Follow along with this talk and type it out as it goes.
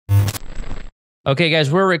Okay, guys,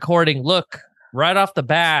 we're recording. Look, right off the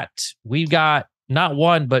bat, we've got not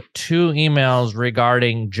one, but two emails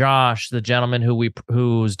regarding Josh, the gentleman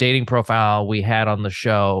whose dating profile we had on the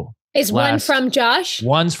show. Is one from Josh?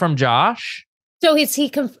 One's from Josh. So is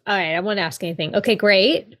he... All right, I won't ask anything. Okay,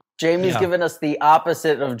 great. Jamie's giving us the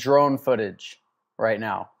opposite of drone footage right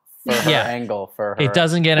now. For her angle, for her. It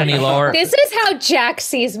doesn't get any lower. This is how Jack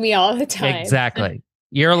sees me all the time. Exactly.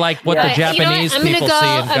 You're like what the Japanese people see in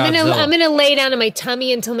Godzilla. I'm gonna lay down on my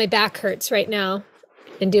tummy until my back hurts right now,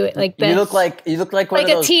 and do it like this. You look like one of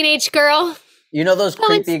those, a teenage girl. You know those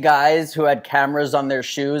creepy guys who had cameras on their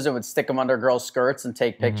shoes and would stick them under girls' skirts and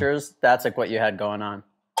take pictures? That's like what you had going on.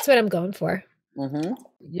 That's what I'm going for. Mm-hmm.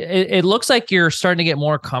 It looks like you're starting to get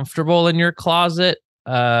more comfortable in your closet.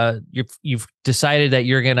 You've decided that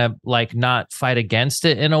you're gonna like not fight against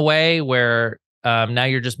it in a way where now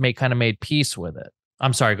you're just made peace with it.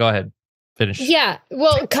 I'm sorry. Go ahead. Finish. Yeah.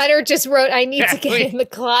 Well, Cutter just wrote, I need to get in the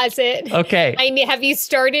closet. Okay. Have you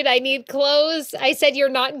started? I need clothes. I said, you're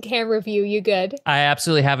not in camera view. You good? I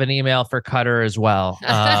absolutely have an email for Cutter as well.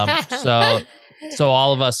 So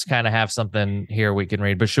all of us kind of have something here we can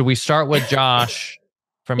read, but should we start with Josh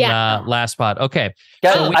from last pod? Okay.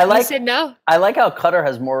 Guys, said no. I like how Cutter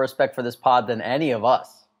has more respect for this pod than any of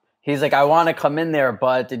us. He's like, I want to come in there,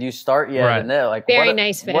 but did you start yet? Right. And they're like, very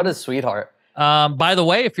nice. What a sweetheart. By the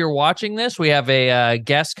way, if you're watching this, we have a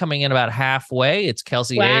guest coming in about halfway. It's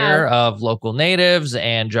Kelcey Ayer of Local Natives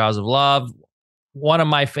and Jaws of Love. One of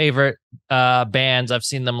my favorite bands. I've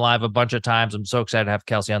seen them live a bunch of times. I'm so excited to have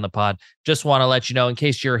Kelsey on the pod. Just want to let you know, in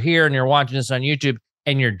case you're here and you're watching this on YouTube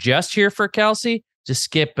and you're just here for Kelsey, just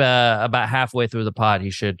skip about halfway through the pod.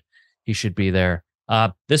 He should be there.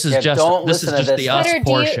 This is just the us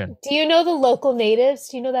portion. Do you know the Local Natives?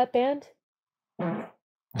 Do you know that band?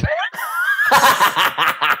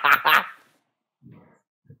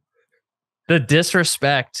 The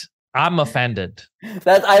disrespect. I'm offended.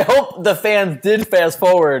 I hope the fans did fast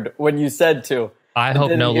forward when you said to. I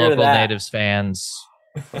hope no Local Natives fans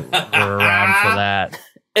were around for that.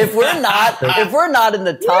 If we're not in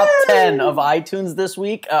the top 10 of iTunes this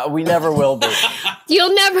week, we never will be.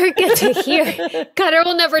 You'll never get to hear. Cutter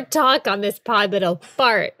will never talk on this pod, but he'll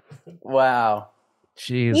fart. Wow.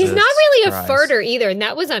 Jesus He's not really Christ. A farter either, and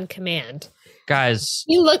that was on command. Guys.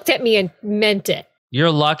 He looked at me and meant it.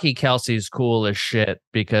 You're lucky Kelsey's cool as shit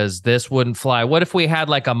because this wouldn't fly. What if we had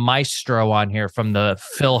like a maestro on here from the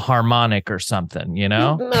Philharmonic or something, you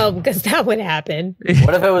know? No, because that would happen.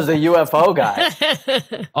 What if it was a UFO guy?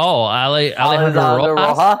 Oh, Alejandro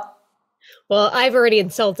Rojas? Well, I've already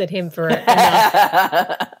insulted him for enough.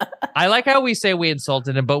 I like how we say we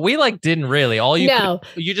insulted him, but we didn't really.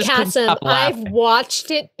 You just couldn't stop laughing. I've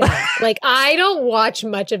watched it back. I don't watch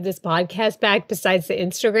much of this podcast back besides the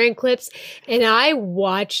Instagram clips, and I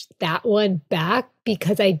watched that one back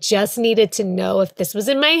because I just needed to know if this was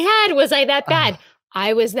in my head. Was I that bad?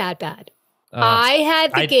 I was that bad. I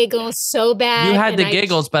had the giggles so bad. You had the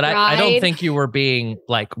giggles, but I don't think you were being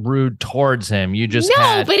rude towards him. You just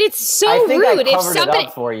but it's so rude. I covered it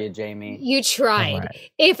up for you, Jamie. You tried.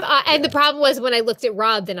 Right. And the problem was when I looked at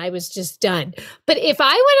Rob, then I was just done. But if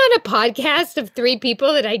I went on a podcast of 3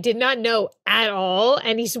 people that I did not know at all,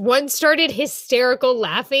 and one started hysterical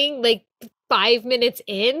laughing 5 minutes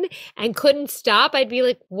in and couldn't stop, I'd be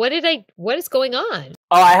like, what is going on?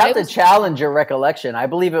 Oh, I have to challenge your recollection. I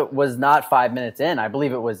believe it was not 5 minutes in. I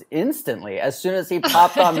believe it was instantly. As soon as he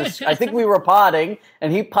popped on the I think we were podding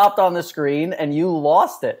and he popped on the screen and you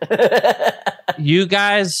lost it. You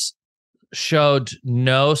guys showed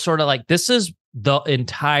no sort of this is the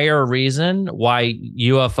entire reason why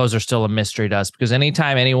UFOs are still a mystery to us, because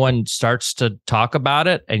anytime anyone starts to talk about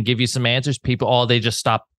it and give you some answers, people, they just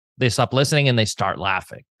stop. They stop listening and they start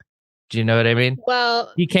laughing. Do you know what I mean?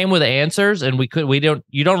 Well, he came with answers and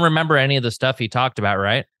you don't remember any of the stuff he talked about,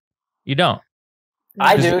 right? You don't.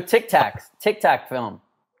 I do. Tic Tac film.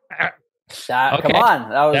 Okay. Come on.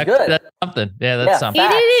 That was good. That's something. Yeah, that's something.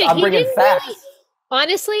 I'm bringing facts. Really,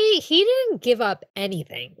 honestly, he didn't give up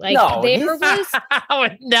anything. Now you're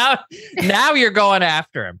going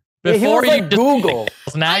after him. Before you Google.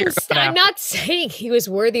 Now I'm not saying he was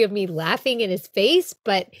worthy of me laughing in his face,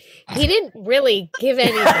 but he didn't really give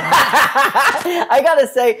anything. I gotta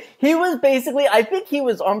say, he was basically, I think he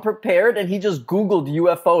was unprepared and he just Googled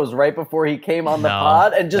UFOs right before he came on the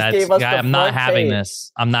pod and just gave us the I'm not having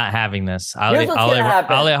this. Here's what's gonna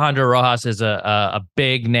happen. Alejandro Rojas is a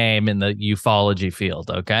big name in the ufology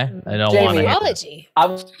field, okay? I don't want to. Ufology.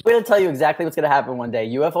 I'm going to tell you exactly what's going to happen one day.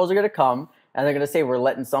 UFOs are going to come. And they're going to say, we're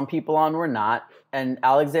letting some people on, we're not. And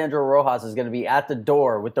Alexandra Rojas is going to be at the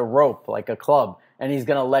door with the rope, like a club. and he's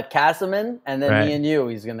gonna let Kassem in, and then me and you,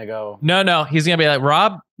 he's gonna go. No, he's gonna be like,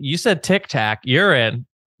 Rob, you said Tic Tac, you're in.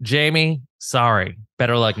 Jamie, sorry,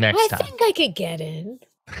 better luck next time. I think I could get in.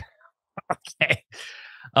 Okay.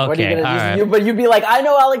 What are you gonna do? But you'd be like, I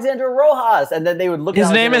know Alexander Rojas, and then they would look.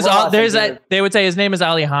 His name is. They would say his name is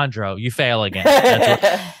Alejandro. You fail again.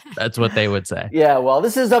 That's what they would say. Yeah. Well,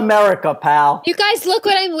 this is America, pal. You guys, look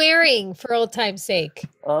what I'm wearing for old time's sake.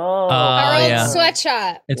 Our old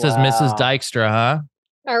sweatshop. It says Mrs. Dykstra, huh?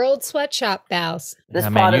 Our old sweatshop bows. This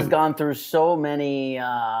pod has gone through so many,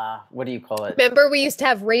 what do you call it? Remember we used to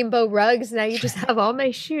have rainbow rugs? Now you just have all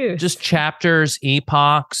my shoes. Just chapters,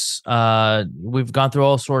 epochs. We've gone through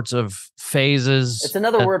all sorts of phases. It's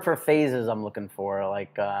another word for phases I'm looking for.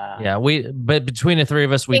 Like, but between the three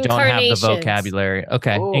of us, we don't have the vocabulary.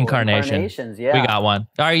 Okay, Ooh, incarnations. Yeah. We got one.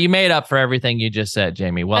 All right, you made up for everything you just said,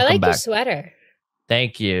 Jamie. Welcome back. I like your sweater.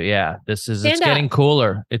 Thank you. Yeah, it's getting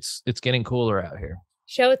cooler. It's getting cooler out here.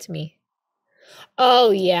 Show it to me.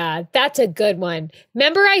 Oh, yeah. That's a good one.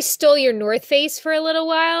 Remember I stole your North Face for a little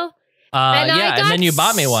while? And then you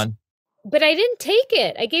bought me one. But I didn't take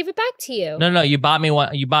it. I gave it back to you. No, you bought me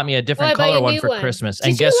one. You bought me a different color one for Christmas.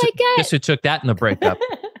 And guess who took that in the breakup?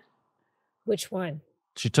 Which one?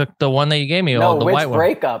 She took the one that you gave me. No, the which white one.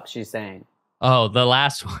 breakup, she's saying. Oh, the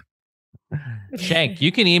last one. Shank,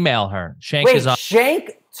 you can email her. Shank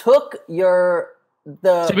took your...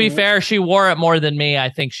 To be fair, she wore it more than me. I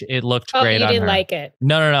think it looked great on her. You didn't like it?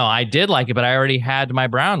 No. I did like it, but I already had my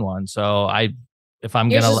brown one. So if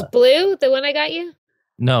I'm Yours is blue, the one I got you?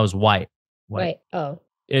 No, it was white. White. Oh.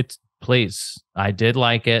 Please. I did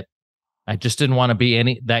like it. I just didn't want to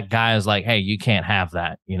be that guy is like, hey, you can't have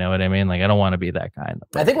that. You know what I mean? Like, I don't want to be that guy.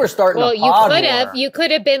 I think we're starting a pod war. You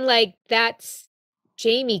could have been like, that's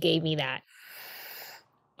Jamie gave me that.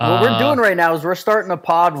 What we're doing right now is we're starting a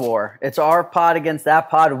pod war. It's our pod against that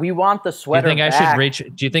pod. We want the sweater back.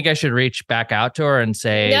 Do you think I should reach back out to her and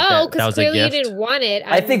say no? Because clearly you didn't want it.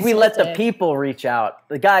 I think we let the people reach out.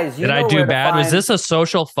 The guys, did I do bad? Was this a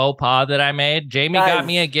social faux pas that I made? Jamie got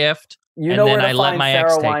me a gift, and then I let my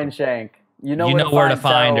ex take it. You know where to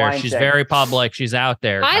find her. She's very public. She's out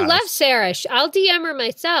there. I love Sarah. I'll DM her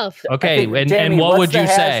myself. Okay, and what would you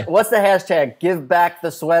say? What's the hashtag? Give back the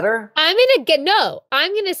sweater? I'm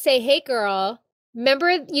gonna say, hey girl,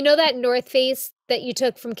 remember that North Face that you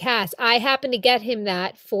took from Kass? I happened to get him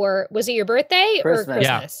that for, was it your birthday or Christmas?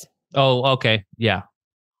 Yeah. Oh, okay. Yeah.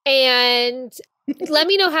 And let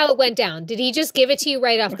me know how it went down. Did he just give it to you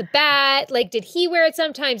right off the bat? Like, did he wear it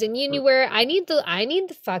sometimes and you wear it? I need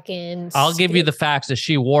the fucking. I'll give you the facts that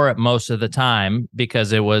she wore it most of the time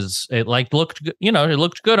because it looked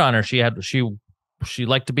good on her. She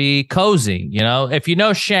liked to be cozy. If you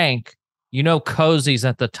know Shank, cozy's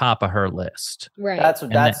at the top of her list. Right.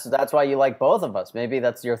 That's why you like both of us. Maybe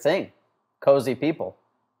that's your thing. Cozy people.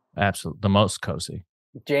 Absolutely, the most cozy.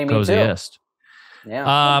 Jamie coziest. Too. Yeah.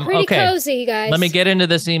 I'm pretty cozy, guys. Let me get into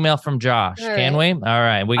this email from Josh. Can we? All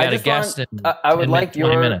right. We got a guest in I would like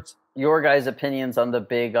 20 minutes. Your guys' opinions on the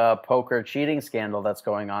big poker cheating scandal that's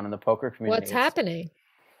going on in the poker community. What's happening?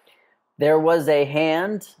 There was a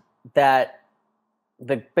hand that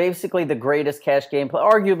basically the greatest cash game player,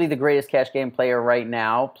 arguably the greatest cash game player right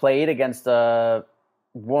now, played against a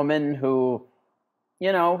woman who,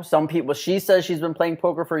 some people, she says she's been playing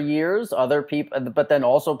poker for years, other people, but then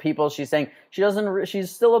also people, she's saying she's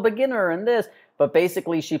still a beginner in this, but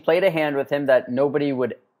basically she played a hand with him that nobody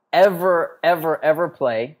would ever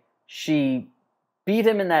play. She beat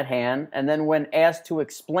him in that hand, and then when asked to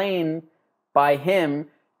explain by him,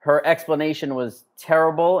 her explanation was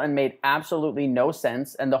terrible and made absolutely no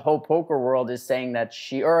sense, and the whole poker world is saying that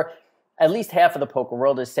or at least half of the poker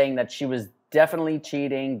world is saying that she was definitely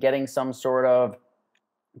cheating, getting some sort of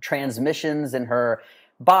transmissions in her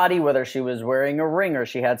body, whether she was wearing a ring or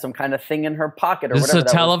she had some kind of thing in her pocket or whatever. Is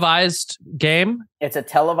this a televised game? It's a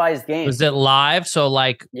televised game. Is it live? So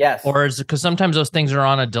yes. Or is it, because sometimes those things are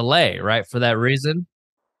on a delay, right? For that reason?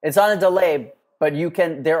 It's on a delay, but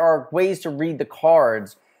there are ways to read the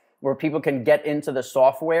cards where people can get into the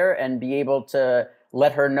software and be able to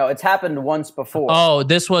let her know. It's happened once before. Oh,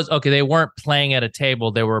 this was okay. They weren't playing at a table.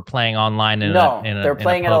 They were playing online they're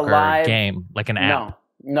playing at a live game, like an app.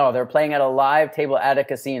 No, they're playing at a live table at a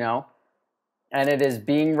casino, and it is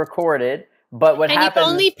being recorded. But what happens? And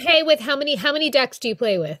you only pay with how many decks do you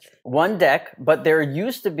play with? One deck, but there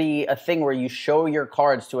used to be a thing where you show your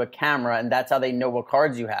cards to a camera, and that's how they know what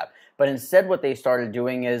cards you have. But instead, what they started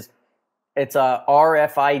doing is it's a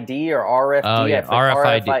RFID or RFD. Oh, yeah.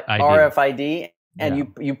 RFID, and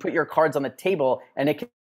you put your cards on the table, and it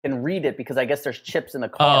can read it because I guess there's chips in the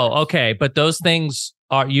cards. Oh, okay. But those things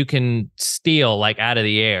you can steal out of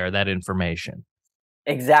the air, that information.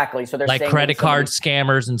 Exactly. So they're like saying credit card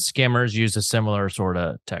scammers and skimmers use a similar sort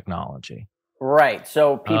of technology. Right.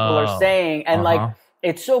 So people are saying, and like,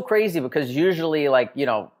 it's so crazy because usually, like, you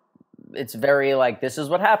know, it's very like, this is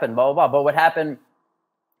what happened, blah, blah, blah. But what happened,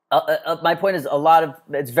 my point is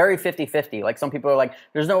it's very 50-50. Like, some people are like,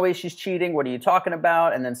 there's no way she's cheating. What are you talking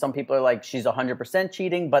about? And then some people are like, she's 100%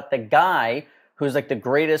 cheating. But the guy who's like the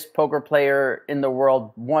greatest poker player in the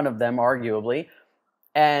world, one of them, arguably,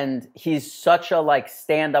 and he's such a like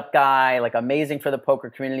stand-up guy, like amazing for the poker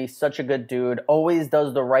community, such a good dude, always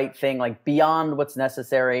does the right thing, like beyond what's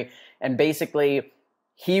necessary. And basically,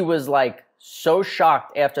 he was like so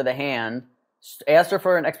shocked after the hand, asked her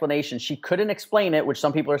for an explanation. She couldn't explain it, which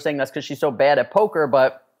some people are saying that's because she's so bad at poker,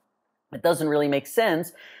 but it doesn't really make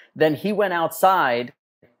sense. Then he went outside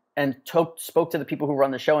and spoke to the people who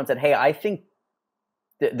run the show and said, hey, I think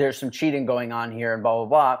there's some cheating going on here and blah, blah,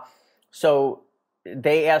 blah. So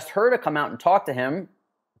they asked her to come out and talk to him.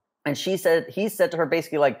 And he said to her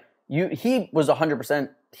basically like, he was 100%,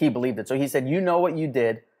 he believed it. So he said, you know what you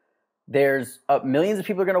did. There's millions of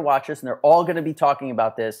people are going to watch this and they're all going to be talking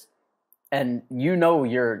about this. And you know,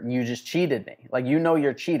 you just cheated me. Like, you know,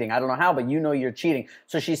 you're cheating. I don't know how, but you know, you're cheating.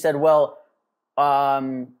 So she said, well,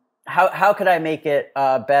 how could I make it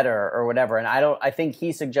better or whatever? And I think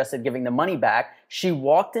he suggested giving the money back. She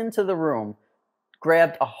walked into the room,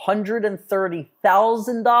 grabbed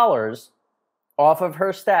 $130,000 off of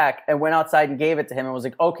her stack and went outside and gave it to him and was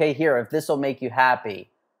like, okay, here, if this will make you happy.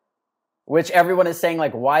 Which everyone is saying,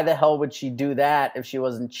 like, why the hell would she do that if she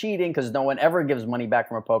wasn't cheating? Because no one ever gives money back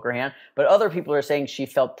from a poker hand. But other people are saying she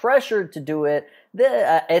felt pressured to do it.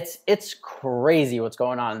 It's crazy what's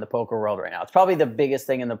going on in the poker world right now. It's probably the biggest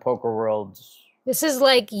thing in the poker world. This is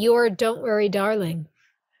like your Don't Worry, Darling.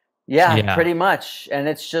 Yeah, pretty much. And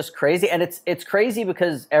it's just crazy. And it's crazy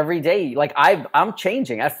because every day, like, I'm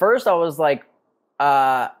changing. At first, I was like,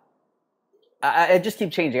 I just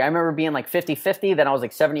keep changing. I remember being like 50-50. Then I was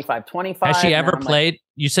like 75-25. Has she ever played? Like,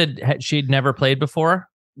 you said she'd never played before?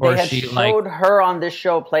 Or they had showed her on this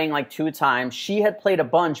show playing like 2 times. She had played a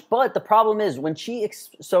bunch. But the problem is when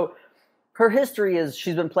so her history is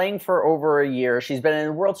she's been playing for over a year. She's been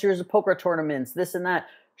in World Series of Poker tournaments, this and that.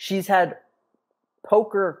 She's had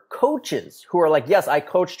poker coaches who are like, yes, I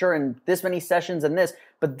coached her in this many sessions and this.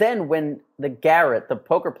 But then when the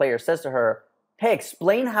poker player, says to her, hey,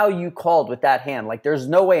 explain how you called with that hand. Like, there's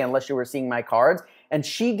no way unless you were seeing my cards. And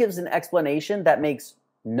she gives an explanation that makes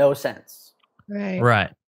no sense. Right.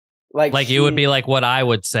 Like it would be like what I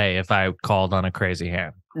would say if I called on a crazy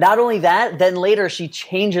hand. Not only that, then later she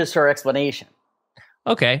changes her explanation.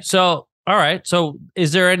 Okay. So, all right. So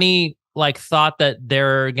is there any like thought that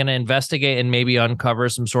they're going to investigate and maybe uncover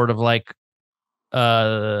some sort of like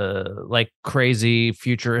crazy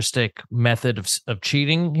futuristic method of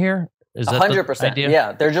cheating here? Is that 100%?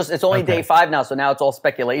 Yeah, it's only day 5 now, so now it's all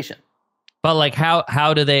speculation. But like,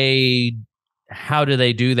 how do they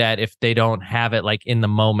do that if they don't have it like in the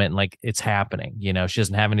moment, like it's happening? You know, she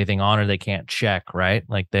doesn't have anything on her; they can't check, right?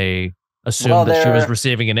 Like they assume that she was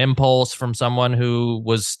receiving an impulse from someone who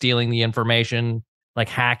was stealing the information, like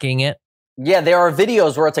hacking it. Yeah, there are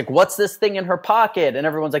videos where it's like, "What's this thing in her pocket?" And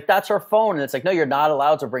everyone's like, "That's her phone." And it's like, "No, you're not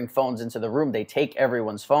allowed to bring phones into the room. They take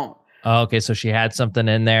everyone's phone." Oh, okay, so she had something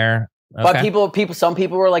in there. Okay. But some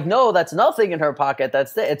people were like, no, that's nothing in her pocket.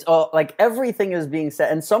 That's it. It's all like everything is being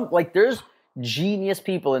said. And there's genius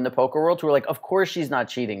people in the poker world who are like, of course she's not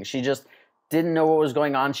cheating. She just didn't know what was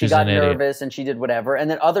going on. She got nervous and she did whatever.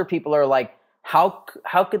 And then other people are like, how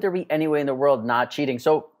could there be any way in the world not cheating?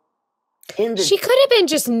 So she could have been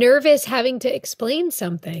just nervous having to explain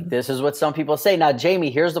something. This is what some people say. Now,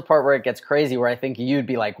 Jamie, here's the part where it gets crazy, where I think you'd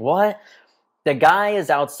be like, what? The guy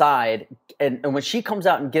is outside, and when she comes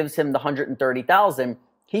out and gives him the $130,000,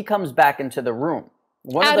 he comes back into the room.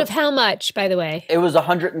 Out of how much, by the way? It was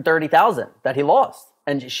 $130,000 that he lost,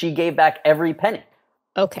 and she gave back every penny.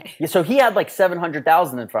 Okay. So he had like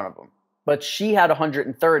 $700,000 in front of him, but she had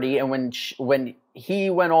 130, and when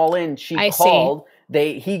he went all in, she called.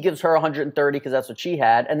 He gives her 130 because that's what she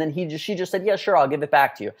had, and then she just said, "Yeah, sure, I'll give it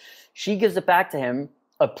back to you." She gives it back to him.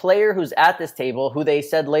 A player who's at this table, who they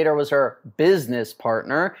said later was her business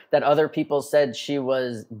partner, that other people said she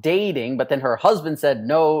was dating, but then her husband said,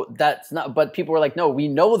 no, that's not. But people were like, no, we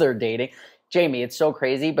know they're dating. Jamie, it's so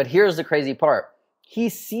crazy. But here's the crazy part. He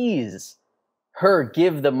sees her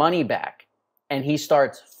give the money back, and he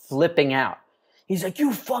starts flipping out. He's like,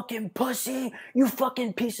 you fucking pussy, you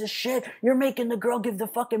fucking piece of shit. You're making the girl give the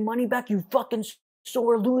fucking money back, you fucking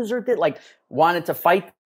sore loser. Wanted to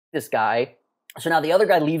fight this guy. So now the other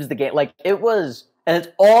guy leaves the game. Like, it was And it's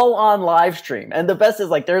all on live stream. And the best is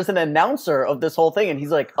like, there's an announcer of this whole thing. And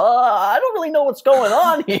he's like, I don't really know what's going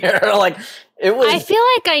on here. Like it was. I feel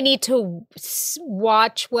like I need to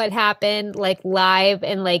watch what happened like live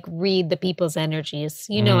and like read the people's energies.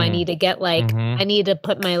 You know, I need to get like, I need to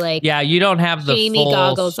put my like. Yeah, you don't have the Jamie full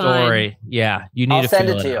goggles story. on. Yeah, you need I'll to send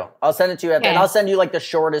feel it to you. I'll send it to you. Okay. And I'll send you like the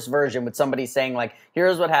shortest version with somebody saying like,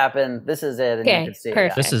 here's what happened. This is it. And you can see it.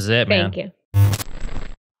 Perfect. This is it, man. Thank you.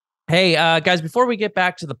 Hey, guys, before we get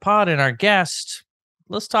back to the pod and our guest,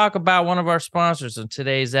 let's talk about one of our sponsors in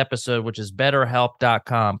today's episode, which is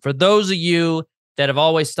BetterHelp.com. For those of you that have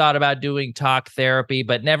always thought about doing talk therapy,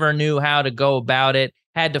 but never knew how to go about it,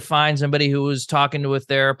 had to find somebody who was talking to a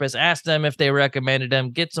therapist, ask them if they recommended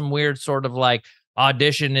them, get some weird sort of like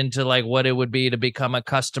audition into like what it would be to become a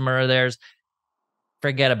customer of theirs.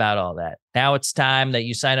 Forget about all that. Now it's time that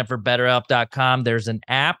you sign up for BetterHelp.com. There's an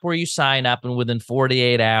app where you sign up, and within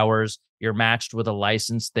 48 hours, you're matched with a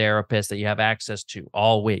licensed therapist that you have access to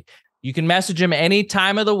all week. You can message them any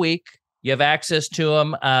time of the week. You have access to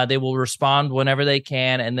them. They will respond whenever they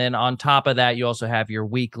can. And then on top of that, you also have your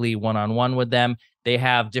weekly one-on-one with them. They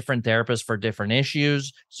have different therapists for different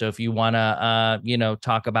issues. So if you want to,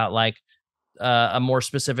 talk about like, a more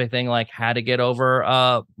specific thing like how to get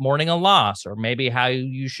over mourning a loss, or maybe how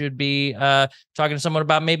you should be talking to someone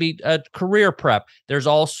about maybe a career prep. There's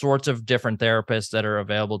all sorts of different therapists that are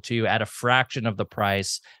available to you at a fraction of the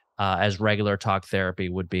price as regular talk therapy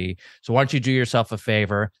would be. So why don't you do yourself a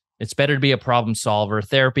favor? It's better to be a problem solver.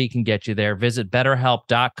 Therapy can get you there. Visit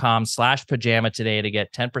betterhelp.com/pajama today to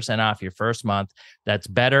get 10% off your first month. That's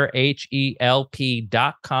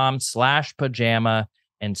betterhelp.com/pajama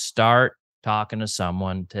and start talking to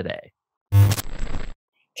someone today.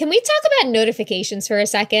 Can we talk about notifications for a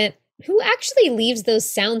second? Who actually leaves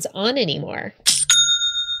those sounds on anymore?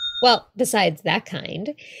 Well, besides that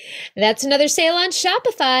kind. That's another sale on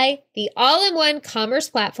Shopify, the all-in-one commerce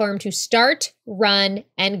platform to start, run,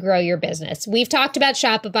 and grow your business. We've talked about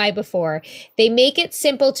Shopify before. They make it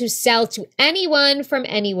simple to sell to anyone from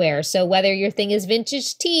anywhere. So whether your thing is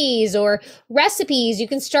vintage teas or recipes, you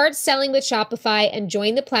can start selling with Shopify and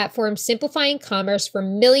join the platform, simplifying commerce for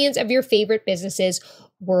millions of your favorite businesses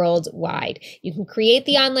worldwide. You can create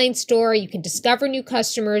the online store, you can discover new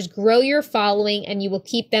customers, grow your following, and you will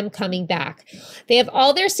keep them coming back. They have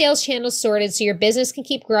all their sales channels sorted so your business can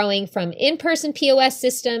keep growing, from in-person POS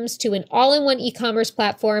systems to an all-in-one e-commerce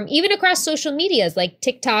platform, even across social medias like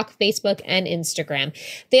TikTok, Facebook, and Instagram.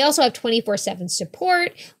 They also have 24/7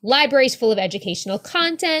 support, libraries full of educational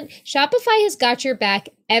content. Shopify has got your back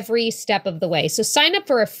every step of the way. So sign up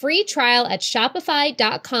for a free trial at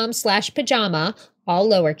shopify.com/pajama, all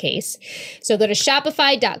lowercase. So go to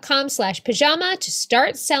shopify.com/pajama to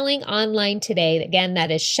start selling online today. Again,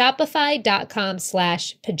 that is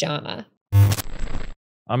shopify.com/pajama.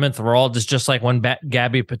 I'm enthralled. It's just like when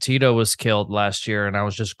Gabby Petito was killed last year, and I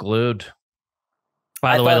was just glued.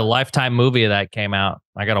 By the way, the Lifetime movie that came out,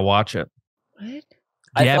 I got to watch it. What?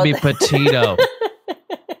 Gabby Petito.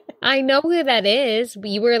 I know who that is.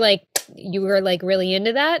 You were like really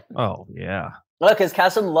into that? Oh, yeah. Look, because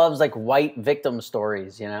Kasim loves like white victim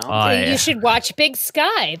stories, you know? You should watch Big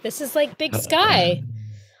Sky. This is like Big Sky.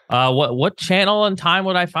 What channel and time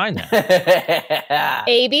would I find that?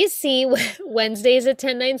 ABC, Wednesdays at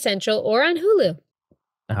 10/9 Central, or on Hulu.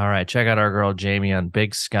 All right, check out our girl Jamie on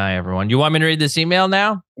Big Sky, everyone. You want me to read this email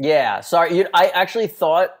now? Yeah, sorry. I actually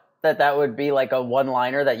thought that would be like a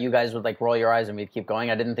one-liner that you guys would like roll your eyes and we'd keep going.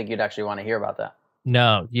 I didn't think you'd actually want to hear about that.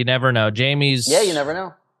 No, you never know. Jamie's... Yeah, you never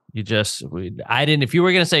know. I didn't... If you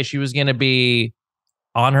were going to say she was going to be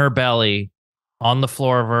on her belly on the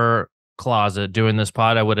floor of her closet doing this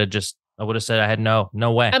pod, I would have said I had no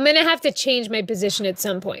way. I'm going to have to change my position at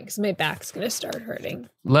some point because my back's going to start hurting.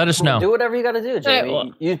 Let us know. Do whatever you got to do,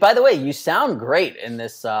 Jamie. Right, By the way, you sound great in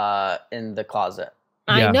this in the closet.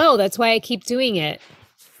 I know. That's why I keep doing it.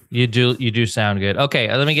 You do sound good.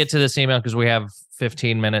 Okay, let me get to this email because we have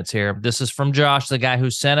 15 minutes here. This is from Josh, the guy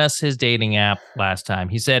who sent us his dating app last time.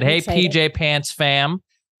 He said, "Hey, PJ Pants fam,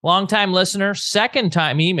 longtime listener, second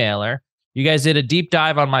time emailer. You guys did a deep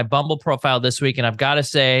dive on my Bumble profile this week, and I've got to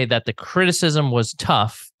say that the criticism was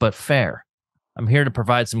tough but fair. I'm here to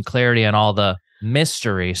provide some clarity on all the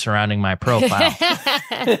mystery surrounding my profile.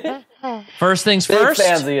 First things first. Big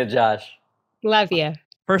fans of you, Josh. Love you.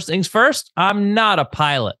 First things first, I'm not a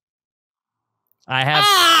pilot. I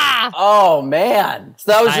have... Oh, man.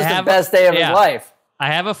 So that was just the best day of his life. I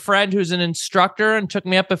have a friend who's an instructor and took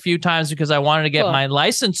me up a few times because I wanted to get my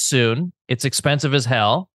license soon. It's expensive as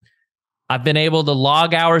hell. I've been able to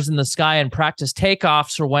log hours in the sky and practice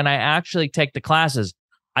takeoffs for when I actually take the classes.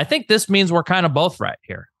 I think this means we're kind of both right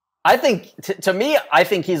here. I think, to me, I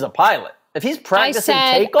think he's a pilot. If he's practicing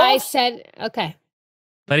takeoff. I said, okay.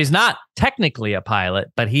 But he's not technically a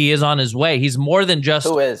pilot, but he is on his way. He's more than just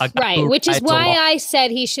Who is? Right, which is why I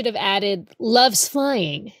said he should have added loves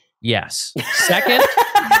flying. Yes. Second,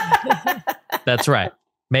 that's right.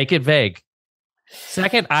 Make it vague.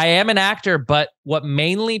 Second, I am an actor, but what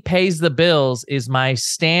mainly pays the bills is my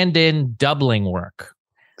stand-in doubling work.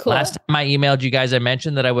 Cool. Last time I emailed you guys, I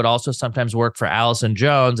mentioned that I would also sometimes work for Allison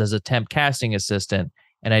Jones as a temp casting assistant,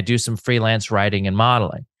 and I do some freelance writing and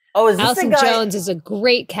modeling. Oh, is this Allison the guy? Jones is a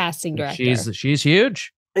great casting director. She's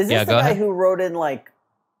huge. Is this the guy who wrote in like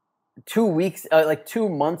 2 weeks, like 2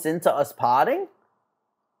 months into us potting?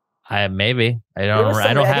 Maybe. I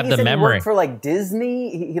don't have the memory. He worked for like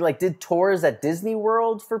Disney. He like did tours at Disney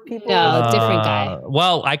World for people. No, different guy.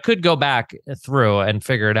 Well, I could go back through and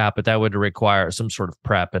figure it out, but that would require some sort of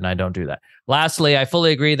prep, and I don't do that. Lastly, I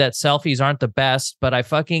fully agree that selfies aren't the best, but I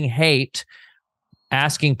fucking hate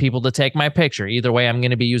asking people to take my picture. Either way, I'm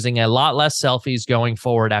going to be using a lot less selfies going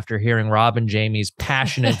forward after hearing Rob and Jamie's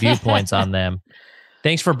passionate viewpoints on them.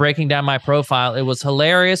 Thanks for breaking down my profile. It was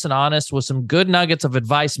hilarious and honest with some good nuggets of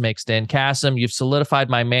advice mixed in. Kassem, you've solidified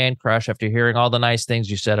my man crush after hearing all the nice things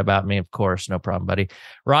you said about me. Of course, no problem, buddy.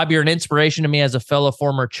 Rob, you're an inspiration to me as a fellow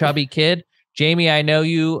former chubby kid. Jamie, I know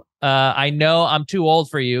you. I know I'm too old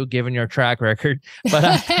for you, given your track record.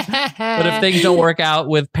 But if things don't work out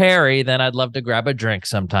with Perry, then I'd love to grab a drink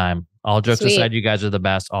sometime. All jokes aside, you guys are the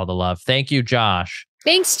best. All the love. Thank you, Josh.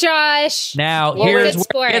 Thanks, Josh. Now, here's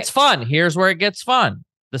where it gets fun. Here's where it gets fun.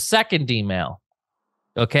 The second email.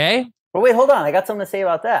 Okay? But wait, hold on. I got something to say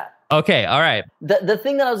about that. Okay, all right. The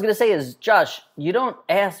thing that I was going to say is, Josh, you don't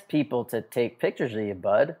ask people to take pictures of you,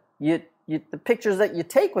 bud. The pictures that you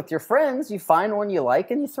take with your friends, you find one you like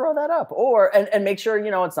and you throw that up. And make sure,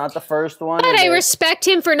 it's not the first one. But I respect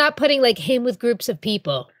him for not putting like him with groups of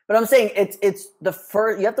people. But I'm saying it's the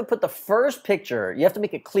first, you have to put the first picture, you have to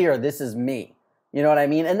make it clear this is me. You know what I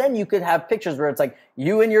mean? And then you could have pictures where it's like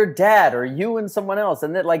you and your dad or you and someone else.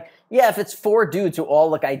 And then if it's 4 dudes who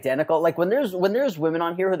all look identical, like when there's women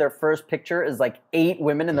on here who their first picture is like 8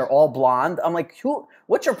 women and they're all blonde, I'm like,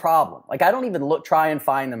 what's your problem? Like, I don't even try and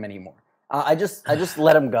find them anymore. I just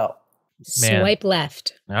let them go. Man. Swipe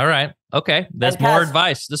left. All right. Okay. That's more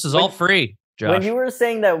advice. This is all free, Josh. When you were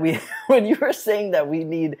saying that we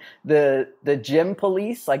need the gym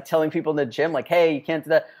police, like telling people in the gym, like, hey, you can't do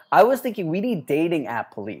that. I was thinking we need dating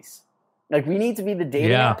app police. Like, we need to be the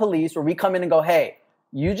dating app police where we come in and go, hey,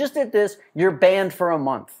 you just did this. You're banned for a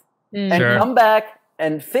month. And come back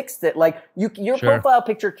and fix it. Like, your profile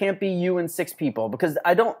picture can't be you and 6 people because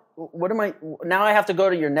now I have to go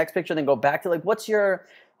to your next picture and then go back to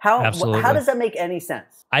how does that make any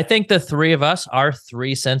sense? I think the 3 of us, our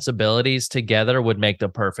 3 sensibilities together would make the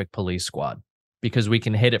perfect police squad because we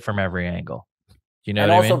can hit it from every angle. You know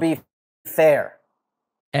what I mean? And also be fair.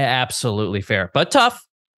 Absolutely fair, but tough,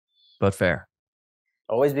 but fair.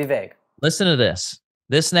 Always be vague. Listen to this.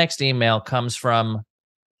 This next email comes from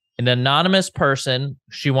an anonymous person.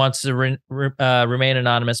 She wants to remain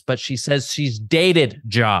anonymous, but she says she's dated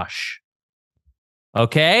Josh.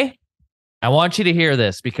 Okay? I want you to hear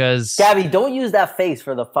this because... Gabby, don't use that face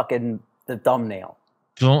for the thumbnail.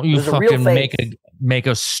 Don't you fucking make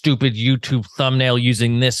a stupid YouTube thumbnail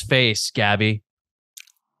using this face, Gabby.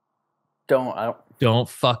 Don't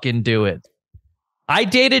fucking do it. I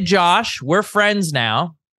dated Josh. We're friends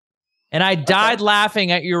now. And I died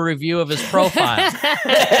laughing at your review of his profile.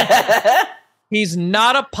 He's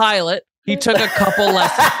not a pilot. He took a couple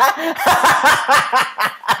lessons.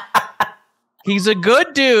 He's a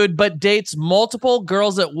good dude, but dates multiple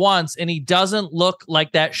girls at once, and he doesn't look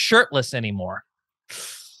like that shirtless anymore.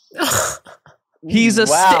 He's a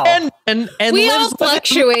stand-in and we all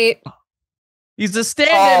fluctuate. He's a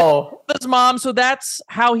stand-in with his mom, so that's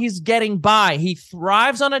how he's getting by. He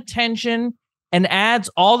thrives on attention and adds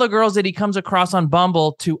all the girls that he comes across on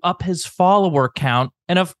Bumble to up his follower count.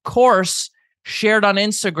 And of course, shared on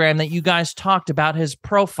Instagram that you guys talked about his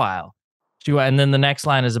profile. And then the next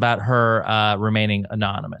line is about her remaining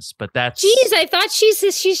anonymous. But that's... Jeez, I thought she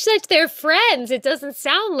said they're friends. It doesn't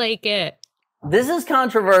sound like it. This is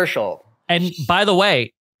controversial. And by the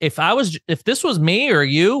way, if this was me or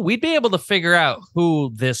you, we'd be able to figure out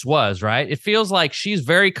who this was, right? It feels like she's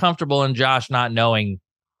very comfortable in Josh not knowing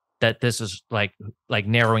that this is like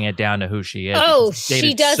narrowing it down to who she is. Oh,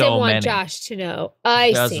 she doesn't want Josh to know.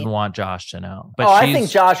 She doesn't want Josh to know. But I think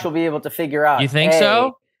Josh will be able to figure out. You think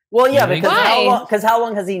so? Well, yeah, because how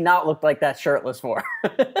long has he not looked like that shirtless for?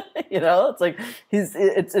 It's like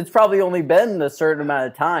it's probably only been a certain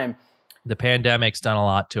amount of time. The pandemic's done a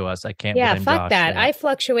lot to us. I can't blame fuck Josh that. yet. I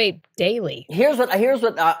fluctuate daily. Here's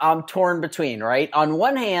what I'm torn between, right? On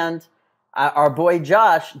one hand, our boy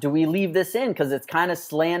Josh, do we leave this in? Because it's kind of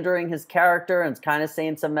slandering his character and it's kind of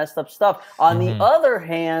saying some messed up stuff. On the other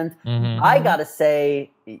hand, I got to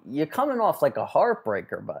say, you're coming off like a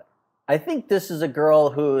heartbreaker, but I think this is a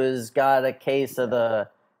girl who has got a case of the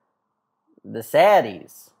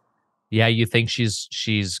saddies. Yeah, you think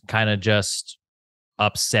she's kind of just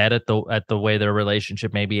upset at the way their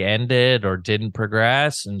relationship maybe ended or didn't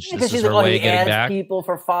progress, and this is her way of getting back. People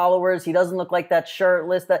for followers. He doesn't look like that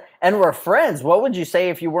shirtless. And we're friends. What would you say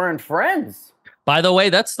if you weren't friends? By the way,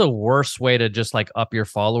 that's the worst way to just like up your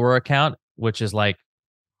follower account, which is like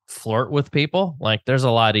flirt with people. Like there's a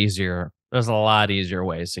lot easier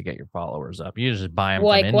ways to get your followers up. You just buy them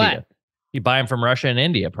from India. What? You buy them from Russia and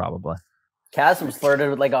India, probably. Kass was flirted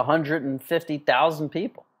with like 150,000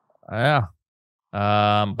 people. Yeah.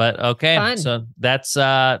 But okay. Fun. So that's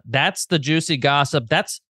the juicy gossip.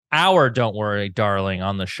 That's our Don't Worry, Darling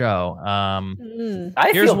on the show.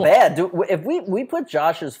 I feel bad. If we put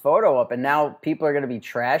Josh's photo up and now people are going to be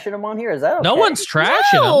trashing him on here, is that okay? No one's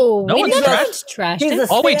trashing him. No one's trashing him.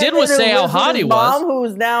 All we did was say how hot he was. Mom,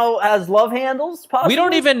 who's now has love handles, possibly? We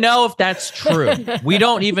don't even know if that's true. We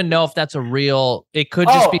don't even know if that's a real, it could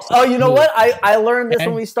just be. Oh, you know what? I learned this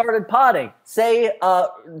when we started potting.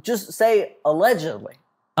 Just say allegedly.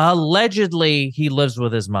 Allegedly, he lives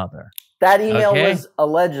with his mother. That email was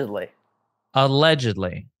allegedly.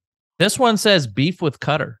 Allegedly. This one says beef with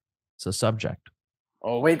Cutter. It's a subject.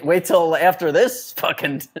 Oh, wait till after this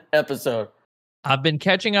fucking episode. I've been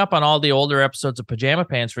catching up on all the older episodes of Pajama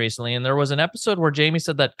Pants recently, and there was an episode where Jamie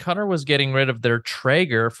said that Cutter was getting rid of their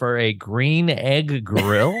Traeger for a green egg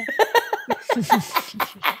grill.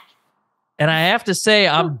 And I have to say,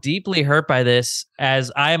 I'm deeply hurt by this,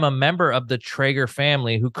 as I am a member of the Traeger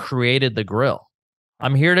family who created the grill.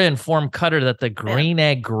 I'm here to inform Cutter that the green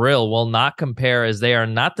egg grill will not compare, as they are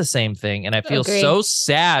not the same thing. And I feel so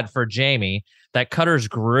sad for Jamie that Cutter's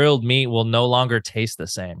grilled meat will no longer taste the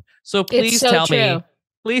same. So please tell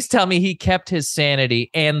me he kept his sanity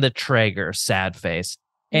and the Traeger, sad face.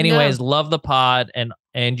 Anyways, love the pod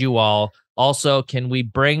and you all. Also, can we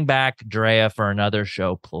bring back Drea for another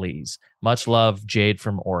show, please? Much love, Jade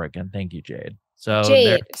from Oregon. Thank you, Jade. So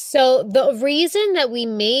Jade, so the reason that we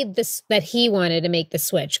made this, that he wanted to make the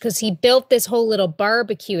switch, because he built this whole little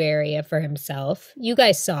barbecue area for himself. You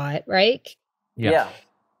guys saw it, right? Yeah.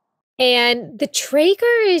 And the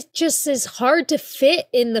Traeger is just as hard to fit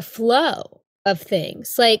in the flow of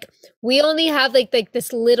things. Like we only have like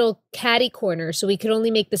this little catty corner, so we could only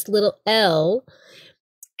make this little L.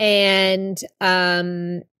 And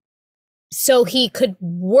so he could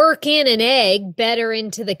work in an egg better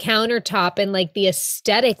into the countertop and like the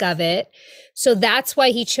aesthetic of it. So that's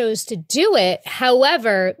why he chose to do it.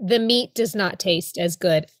 However, the meat does not taste as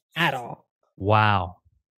good at all. Wow.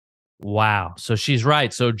 So she's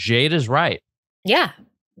right. So Jade is right. Yeah.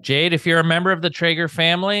 Jade, if you're a member of the Traeger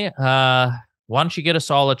family, why don't you get us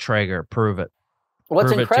all a Traeger? Prove it.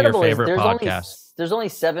 What's incredible is there's only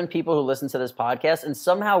 7 people who listen to this podcast, and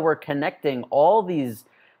somehow we're connecting all these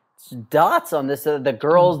dots on this. The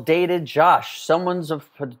girls dated Josh. Someone's a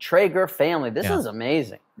Traeger family. This is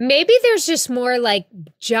amazing. Maybe there's just more like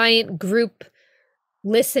giant group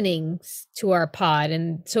listenings to our pod,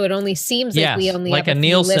 and so it only seems like we only like have a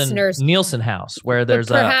Nielsen house where there's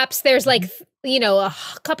perhaps there's like a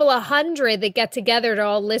couple of hundred that get together to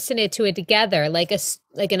all listen to it together, like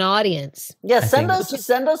an audience. Yeah, send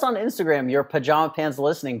us on Instagram your Pajama Pants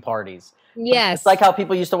listening parties. Yes. It's like how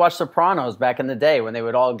people used to watch Sopranos back in the day when they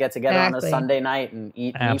would all get together on a Sunday night and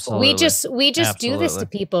eat Absolutely. We just do this to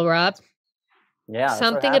people, Rob. Yeah.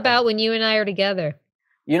 Something about when you and I are together.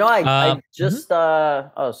 You know, I just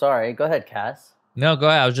sorry. Go ahead, Kass. No, go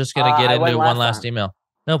ahead. I was just going to get into one last email.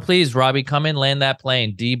 No, please, Robbie, come in, land that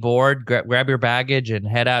plane. D-board, grab your baggage and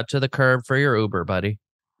head out to the curb for your Uber, buddy.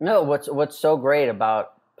 No, what's so great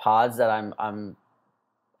about pods that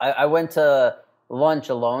I went to lunch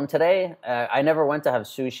alone today. I never went to have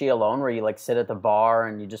sushi alone, where you like sit at the bar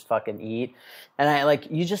and you just fucking eat. And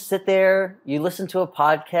you just sit there, you listen to a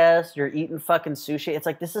podcast, you're eating fucking sushi. It's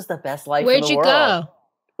like, this is the best life in the world. Where'd you go?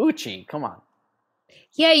 Uchi, come on.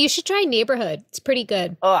 Yeah, you should try Neighborhood. It's pretty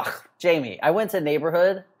good. Ugh, Jamie, I went to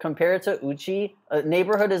Neighborhood. Compared to Uchi,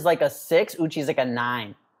 Neighborhood is like a 6, Uchi's like a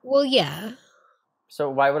 9. Well, yeah. So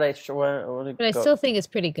why would I? But I still think it's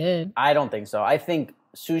pretty good. I don't think so. I think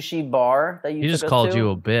sushi bar that he just called you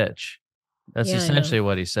a bitch. That's essentially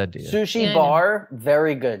what he said to you. Sushi bar,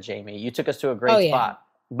 very good, Jamie. You took us to a great spot.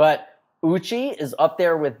 But Uchi is up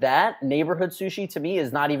there with that. Neighborhood sushi to me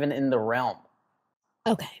is not even in the realm.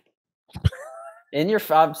 Okay.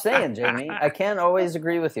 I'm saying, Jamie, I can't always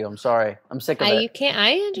agree with you. I'm sorry. I'm sick of it. You can't.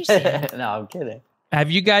 I understand. No, I'm kidding.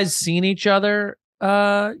 Have you guys seen each other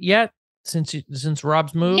yet since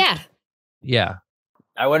Rob's moved? Yeah. Yeah.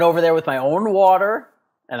 I went over there with my own water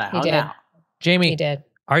and I hung out. Jamie, You did.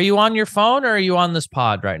 Are you on your phone or are you on this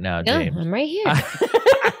pod right now, James? No, I'm right here.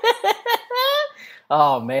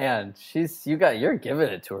 Oh man, you're giving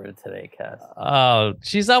it to her today, Kass. Oh,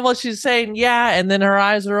 she's saying yeah, and then her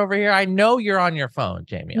eyes are over here. I know you're on your phone,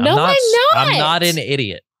 Jamie. No, I'm not. I'm not an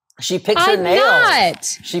idiot. She picks her nails. Not.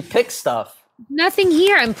 She picks stuff. Nothing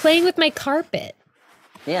here. I'm playing with my carpet.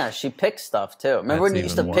 Yeah, she picks stuff too. Remember when you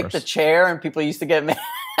used to pick the worse. chair and people used to get mad?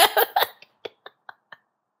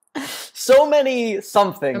 So many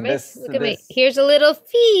something. Look at me. Here's a little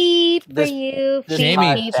feed for you.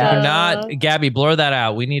 Jamie, do not, Gabby, blur that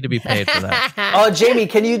out. We need to be paid for that. Oh, Jamie,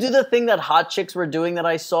 can you do the thing that hot chicks were doing that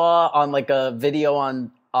I saw on like a video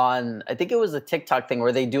on I think it was a TikTok thing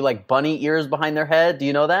where they do like bunny ears behind their head. Do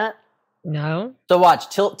you know that? No. So watch,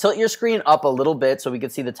 tilt your screen up a little bit so we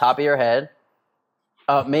can see the top of your head.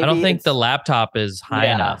 Maybe I don't think the laptop is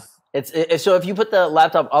high enough. So if you put the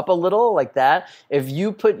laptop up a little like that, if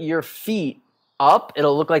you put your feet up,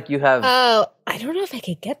 it'll look like you have. Oh, I don't know if I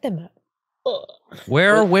could get them up. Ugh.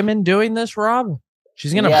 Where are women doing this, Rob?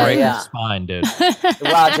 She's gonna break her spine, dude.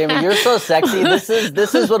 Wow, Jamie, you're so sexy.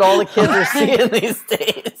 This is what all the kids are seeing these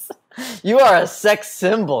days. You are a sex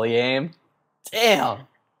symbol, Yame. Damn.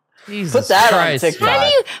 Jesus Put that Christ. on TikTok.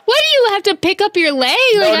 Why do you have to pick up your leg?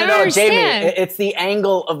 I don't understand. Jamie, it's the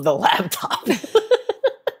angle of the laptop.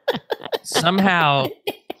 Somehow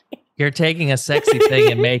you're taking a sexy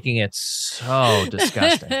thing and making it so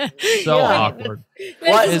disgusting. So awkward.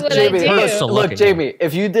 What is what Jamie? I do. Look, Jamie,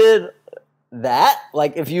 if you did that,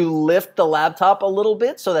 like if you lift the laptop a little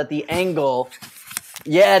bit so that the angle,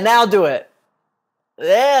 now do it.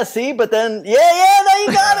 Yeah, see, but then, now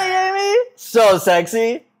you got it, Jamie. So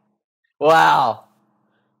sexy. Wow.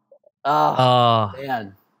 Oh,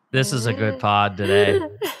 man. This is a good pod today.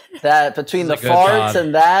 That between the farts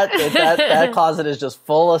and that closet is just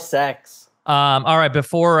full of sex. All right,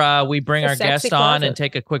 before we bring our guest on and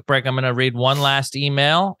take a quick break, I'm going to read one last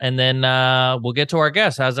email and then we'll get to our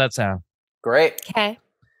guest. How's that sound? Great. Okay.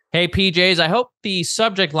 Hey, PJs, I hope the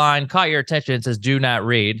subject line caught your attention. It says, do not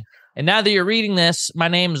read. And now that you're reading this, my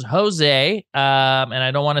name's Jose, and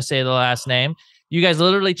I don't want to say the last name. You guys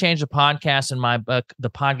literally changed the podcast in my book, the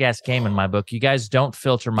podcast game in my book. You guys don't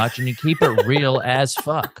filter much, and you keep it real as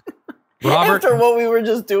fuck. Robert, after what we were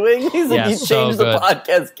just doing, he's like, you changed the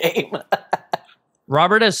podcast game.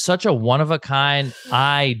 Robert has such a one-of-a-kind,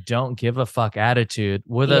 I don't give a fuck attitude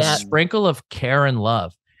with a sprinkle of care and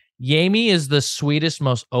love. Yami is the sweetest,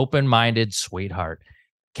 most open-minded sweetheart.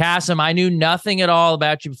 Cassim, I knew nothing at all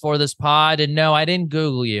about you before this pod, and no, I didn't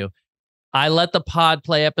Google you. I let the pod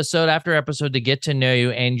play episode after episode to get to know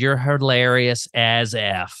you, and you're hilarious as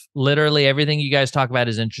F. Literally everything you guys talk about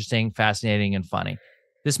is interesting, fascinating, and funny.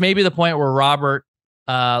 This may be the point where Robert,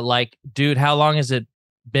 dude, how long has it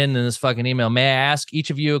been in this fucking email? May I ask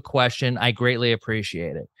each of you a question? I greatly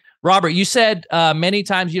appreciate it. Robert, you said many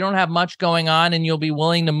times you don't have much going on and you'll be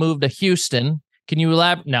willing to move to Houston. Can you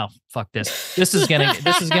elaborate? No, fuck this. This is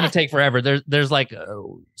gonna take forever. There's like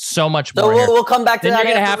so much more. So we'll come back to then that.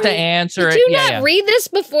 You're gonna have to answer it. Did you not read this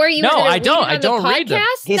before you? No, were I don't. I don't read them.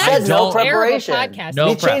 He said no preparation.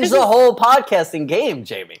 He changed the whole podcasting game,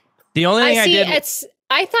 Jamie. The only thing I did.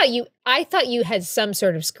 I thought you had some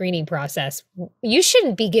sort of screening process. You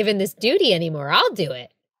shouldn't be given this duty anymore. I'll do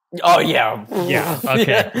it. Oh yeah.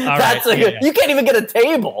 Okay. All right. You can't even get a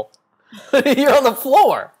table. You're on the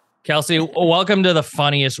floor. Kelsey, welcome to the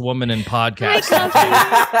funniest woman in podcasting.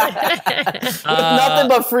 Nothing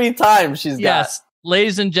but free time she's got. Yes,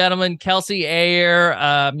 ladies and gentlemen, Kelcey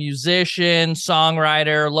Ayer, musician,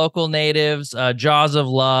 songwriter, local natives, Jaws of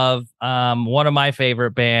Love. One of my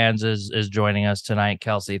favorite bands is joining us tonight.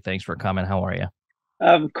 Kelsey, thanks for coming. How are you?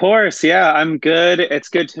 Of course, yeah, I'm good. It's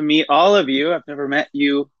good to meet all of you. I've never met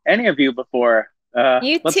any of you before.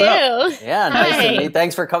 You what's too. Up? Yeah, nice to meet.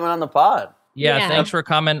 Thanks for coming on the pod. Yeah, thanks for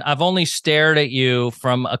coming. I've only stared at you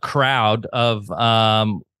from a crowd of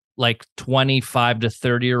like 25 to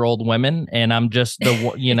 30-year-old women, and I'm just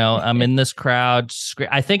I'm in this crowd.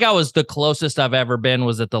 I think I was the closest I've ever been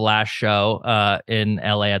was at the last show in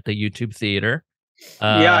LA at the YouTube Theater.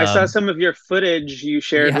 Yeah, I saw some of your footage you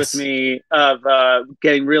shared with me of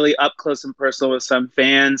getting really up close and personal with some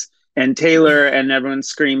fans and Taylor and everyone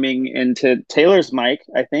screaming into Taylor's mic,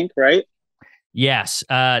 I think, right? Yes.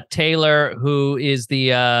 Taylor, who is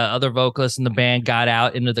the other vocalist in the band, got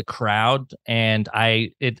out into the crowd, and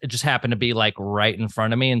it just happened to be like right in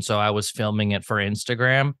front of me. And so I was filming it for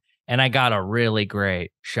Instagram. and I got a really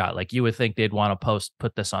great shot. Like you would think they'd want to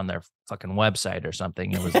put this on their fucking website or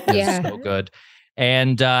something. It was so good.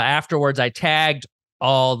 And afterwards, I tagged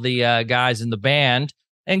all the guys in the band,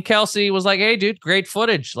 and Kelsey was like, "Hey, dude, great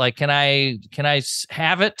footage. Like, can I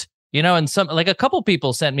have it?" You know, and a couple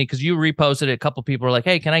people sent me, because you reposted it. A couple people were like,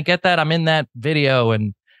 "Hey, can I get that? I'm in that video."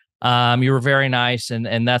 And you were very nice,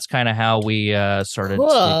 and that's kind of how we started.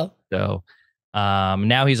 Cool. So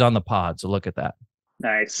now he's on the pod. So look at that.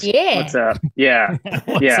 Nice. Yeah. What's up? Yeah.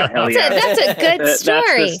 What's yeah. up? Hell yeah. That's a good story.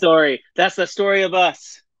 That's the story. That's the story of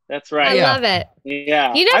us. That's right. I love it.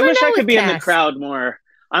 Yeah. You never I wish know I could with be in the Kass. crowd more.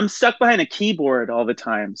 I'm stuck behind a keyboard all the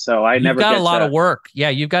time, so I never. You've got get a lot to, of work. Yeah,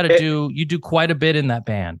 you've got to do. You do quite a bit in that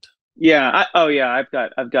band. Yeah. I've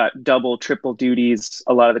got double, triple duties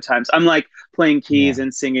a lot of the times. I'm like playing keys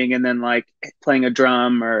and singing, and then like playing a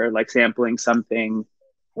drum or like sampling something.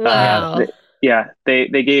 Wow.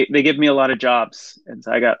 They give me a lot of jobs, and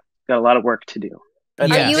so I got a lot of work to do. Are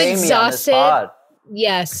you Jamie exhausted?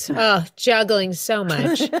 Yes. Oh, juggling so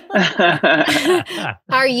much.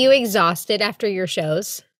 Are you exhausted after your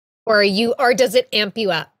shows, or does it amp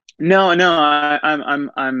you up? No,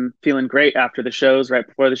 I'm feeling great after the shows, right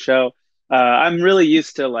before the show. I'm really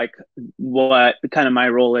used to like what kind of my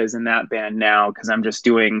role is in that band now, because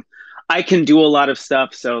I can do a lot of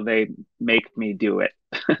stuff, so they make me do it.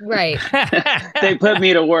 Right. They put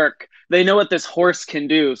me to work. They know what this horse can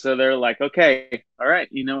do, so they're like, okay, all right,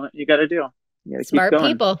 you know what you got to do. You gotta Smart keep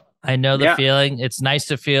going. people. I know the feeling. It's nice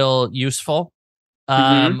to feel useful.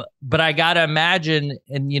 But I gotta imagine,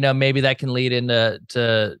 and maybe that can lead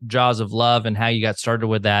into Jaws of Love and how you got started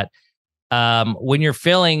with that. When you're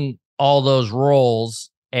filling all those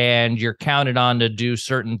roles and you're counted on to do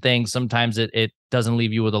certain things, sometimes it doesn't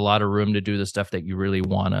leave you with a lot of room to do the stuff that you really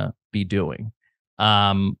want to be doing.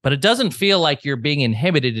 But it doesn't feel like you're being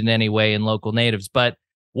inhibited in any way in Local Natives. But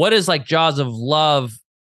what is like Jaws of Love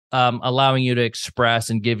allowing you to express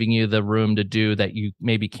and giving you the room to do that you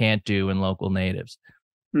maybe can't do in Local Natives?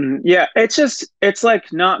 Yeah, it's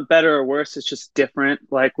like not better or worse. It's just different.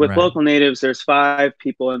 Like with Local Natives, there's 5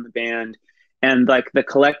 people in the band, and like the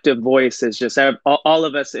collective voice is just all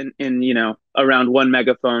of us in around one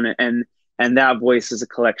megaphone, and that voice is a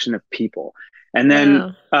collection of people. And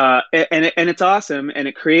then and it's awesome, and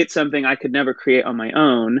it creates something I could never create on my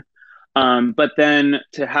own. But then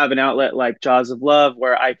to have an outlet like Jaws of Love,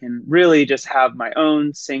 where I can really just have my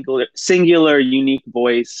own singular unique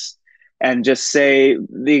voice and just say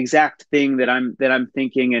the exact thing that I'm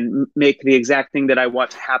thinking, and make the exact thing that I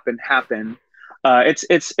want to happen.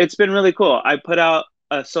 It's been really cool. I put out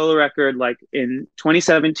a solo record like in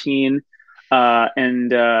 2017,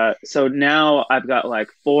 and so now I've got like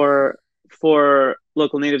four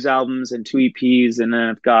Local Natives albums and 2 EPs, and then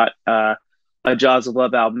I've got a Jaws of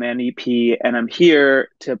Love album and EP, and I'm here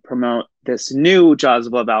to promote this new Jaws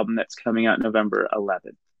of Love album that's coming out November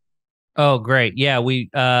 11th. Oh, great. Yeah,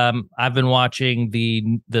 I've been watching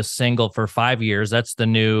the single for 5 years. That's the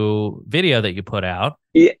new video that you put out.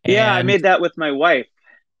 Yeah, I made that with my wife.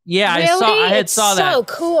 Yeah, really? I saw that. So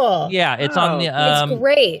cool. Yeah, it's on the it's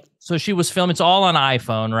great. So she was filming. It's all on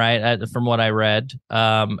iPhone, right? From what I read.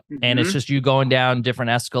 And it's just you going down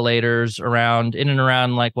different escalators in and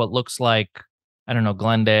around like what looks like, I don't know,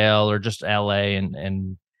 Glendale or just LA,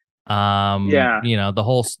 and the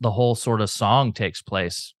whole sort of song takes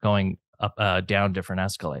place going up down different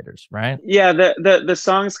escalators, right? Yeah, the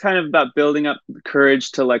song's kind of about building up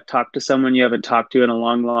courage to like talk to someone you haven't talked to in a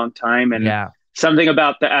long time, and something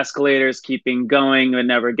about the escalators keeping going and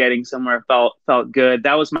never getting somewhere felt good.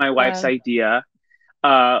 That was my wife's idea.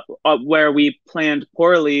 Where we planned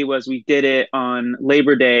poorly was we did it on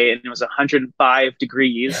Labor Day, and it was 105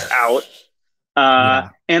 degrees out.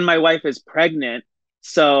 And my wife is pregnant.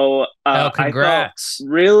 So congrats. I felt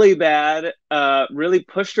really bad, really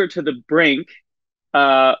pushed her to the brink.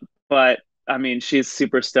 But I mean, she's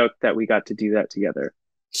super stoked that we got to do that together.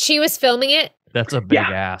 She was filming it? That's a big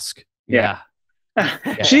ask. Yeah.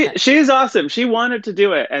 She's awesome. She wanted to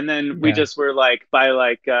do it. And then we just were like by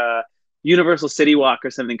like Universal City Walk or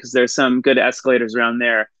something, because there's some good escalators around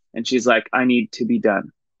there. And she's like, I need to be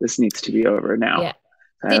done. This needs to be over now. Yeah.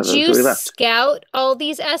 Did you scout all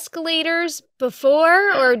these escalators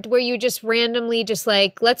before, or were you just randomly just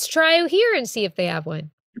like, let's try here and see if they have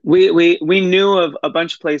one? We knew of a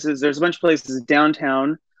bunch of places. There's a bunch of places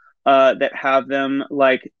downtown that have them,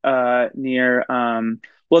 like near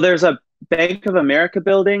there's a Bank of America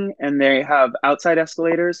building, and they have outside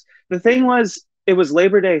escalators. The thing was, it was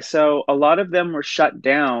Labor Day, so a lot of them were shut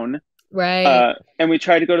down. Right. And we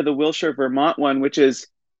tried to go to the Wilshire, Vermont one, which is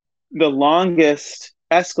the longest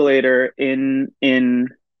escalator in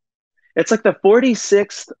It's like the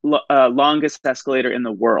 46th longest escalator in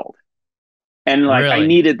the world. And like, Really? I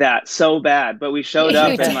needed that so bad, but we showed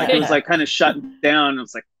up and like, it was like kind of shut down. It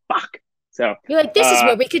was like, fuck. So you're like, this is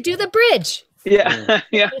where we could do the bridge. Yeah.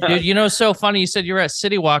 Yeah. Dude, you know, it's so funny. You said you were at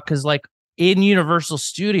City Walk because like in Universal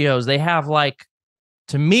Studios, they have like,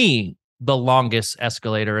 to me, the longest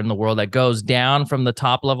escalator in the world that goes down from the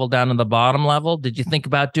top level down to the bottom level. Did you think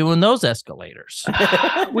about doing those escalators?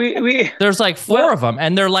 There's like 4 of them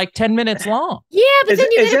and they're like 10 minutes long. Yeah, but then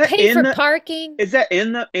you gotta pay for parking. Is that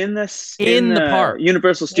in the park?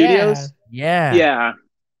 Universal Studios? Yeah.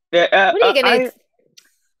 What are you gonna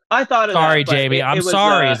I thought of Sorry, that, Jamie. I'm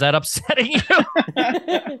sorry. Is that upsetting you?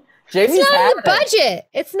 It's not in the budget.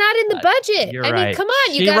 It's not in the budget. You're I mean, right. come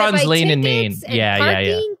on. She runs lean and mean.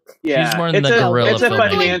 Yeah. Yeah. She's more than the gorilla. It's a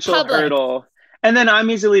financial hurdle. And then I'm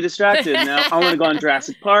easily distracted. Now I want to go on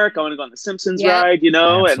Jurassic Park. I want to go on the Simpsons ride, you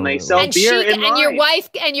know, Absolutely. And they sell beer in line.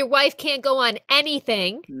 And your wife can't go on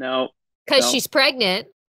anything. No. Because she's pregnant.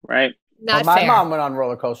 Right. Not fair. My mom went on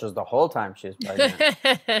roller coasters the whole time she was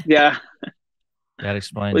pregnant. Yeah. That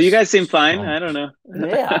explains. Well, you guys seem fine. I don't know.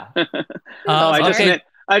 Yeah.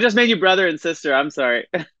 I just made you brother and sister. I'm sorry.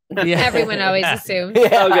 Yeah. Everyone always assumes.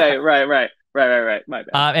 Yeah. Okay. Right. My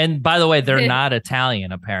bad. And by the way, they're not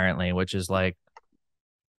Italian apparently, which is like,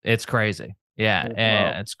 it's crazy.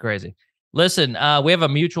 Yeah. It's crazy. Listen, we have a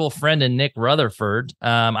mutual friend in Nick Rutherford.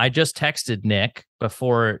 I just texted Nick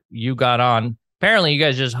before you got on. Apparently you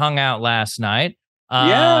guys just hung out last night.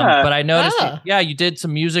 But I noticed, you did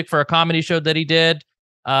some music for a comedy show that he did.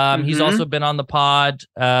 He's also been on the pod.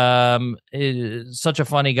 Such a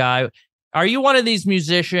funny guy. Are you one of these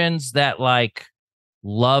musicians that like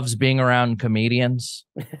loves being around comedians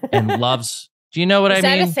and loves? Do you know what I mean?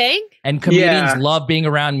 Is that a thing? And comedians love being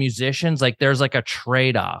around musicians. Like there's like a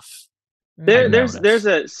trade-off. There's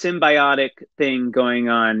a symbiotic thing going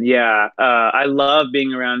on. Yeah, I love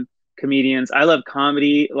being around comedians. I love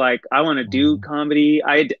comedy. Like I want to do comedy.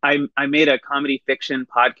 I made a comedy fiction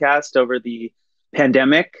podcast over the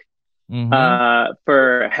pandemic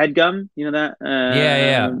for Headgum. You know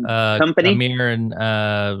that? Company. Amir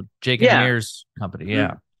and Jake and Amir's company.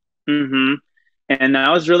 Yeah. Mm-hmm. And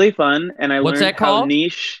that was really fun. And I learned how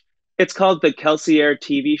niche. It's called the Kelcey Ayer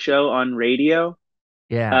TV show on radio.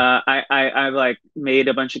 Yeah. I like made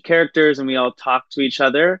a bunch of characters and we all talked to each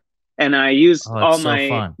other. And I used all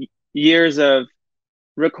my years of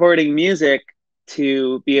recording music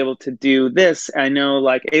to be able to do this. I know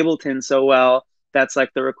like Ableton so well. That's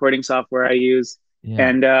like the recording software I use. Yeah.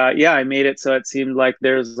 And I made it so it seemed like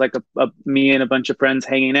there's like a me and a bunch of friends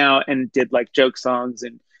hanging out and did like joke songs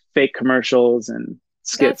and fake commercials and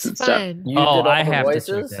skits and stuff. I have to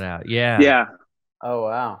check that out. Yeah. Yeah. Oh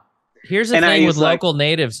wow. Here's the thing with local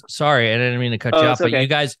natives. Sorry, I didn't mean to cut you off, but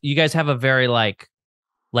you guys have a very like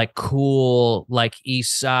cool, like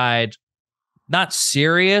East Side, not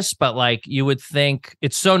serious, but like you would think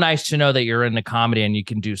it's so nice to know that you're into comedy and you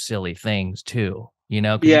can do silly things too, you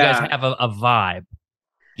know, because you guys have a vibe.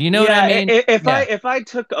 Do you know what I mean? If I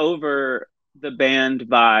took over the band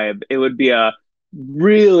vibe, it would be a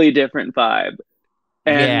really different vibe.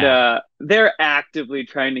 And they're actively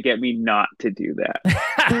trying to get me not to do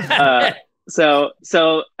that.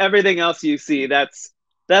 So everything else you see, that's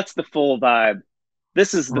the full vibe.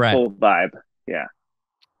 This is the full vibe. Yeah.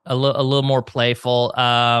 A little more playful.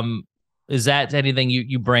 Is that anything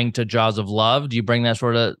you bring to Jaws of Love? Do you bring that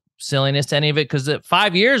sort of silliness to any of it? Because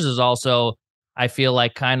 5 years is also, I feel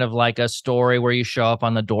like, kind of like a story where you show up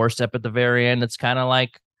on the doorstep at the very end. It's kind of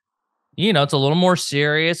like, you know, it's a little more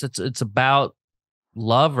serious. It's about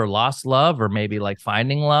love or lost love or maybe like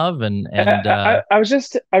finding love. And I was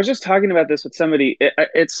just talking about this with somebody.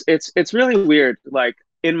 It's really weird. Like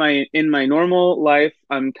in my normal life,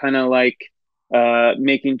 I'm kind of like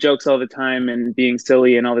making jokes all the time and being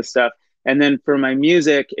silly and all this stuff. And then for my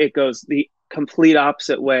music, it goes the complete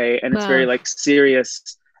opposite way. And it's very like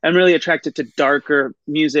serious. I'm really attracted to darker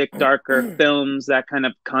music, darker films, that kind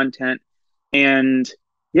of content. And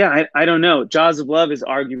yeah, I don't know. Jaws of Love is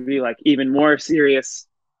arguably like even more serious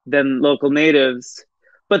than Local Natives.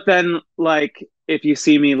 But then like, if you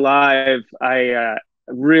see me live, I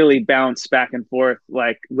really bounce back and forth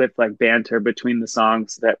like with like banter between the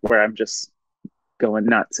songs where I'm just going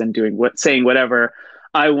nuts and saying whatever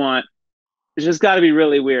I want. It's just got to be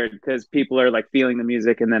really weird because people are like feeling the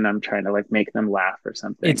music and then I'm trying to like make them laugh or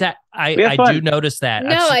something. I do notice that.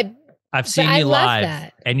 No, I've seen you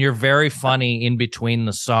live and you're very funny in between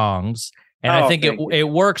the songs. And I think it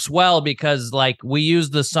works well because like we use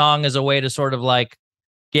the song as a way to sort of like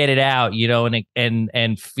get it out, you know,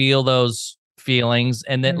 and feel those feelings.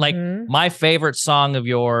 And then like my favorite song of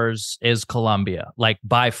yours is Columbia, like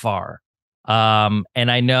by far. And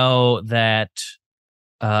I know that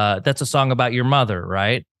that's a song about your mother,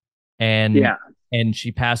 right? And and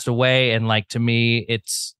she passed away. And like, to me,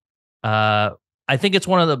 it's I think it's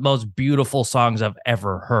one of the most beautiful songs I've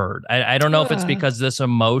ever heard. I don't know if it's because this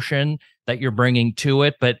emotion that you're bringing to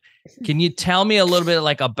it, but can you tell me a little bit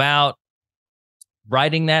like about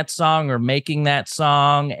writing that song or making that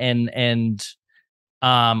song and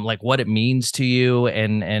like what it means to you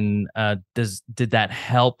and did that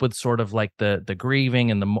help with sort of like the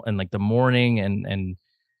grieving and like the mourning and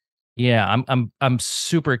yeah, I'm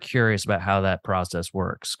super curious about how that process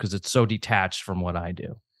works because it's so detached from what I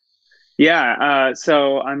do. Yeah.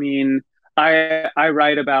 So, I mean, I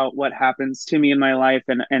write about what happens to me in my life,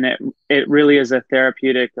 and it really is a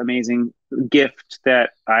therapeutic, amazing gift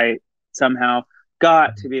that I somehow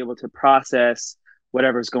got to be able to process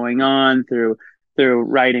whatever's going on through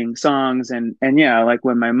writing songs. And yeah, like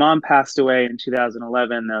when my mom passed away in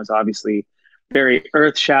 2011, that was obviously very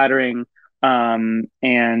earth shattering. And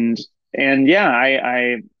yeah,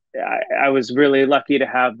 I was really lucky to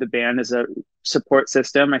have the band as a support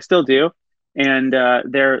system. I still do. And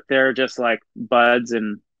they're just like buds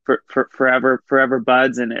and forever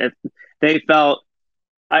buds. And if they felt,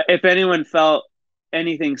 if anyone felt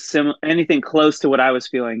anything close to what I was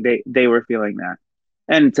feeling, they were feeling that.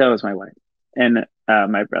 And so was my wife and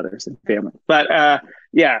my brothers and family. But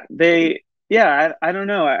yeah, I don't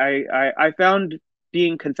know. I found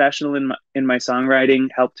being confessional in my songwriting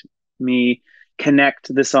helped me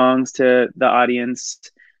connect the songs to the audience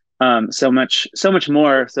so much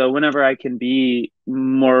more. So whenever I can be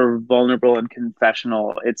more vulnerable and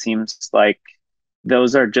confessional, it seems like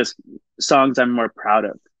those are just songs I'm more proud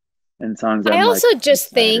of and songs I also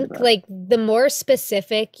just think like the more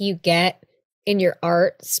specific you get in your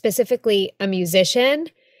art, specifically a musician,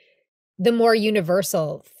 the more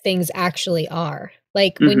universal things actually are.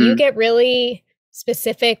 Like when you get really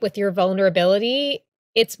specific with your vulnerability,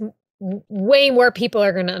 it's way more people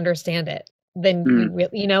are going to understand it than you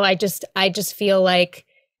really, you know. I just feel like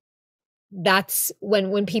that's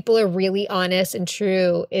when people are really honest and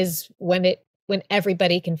true is when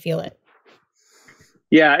everybody can feel it.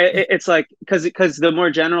 Yeah, it's like because the more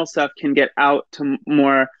general stuff can get out to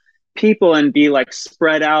more people and be like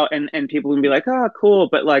spread out and people can be like, oh, cool.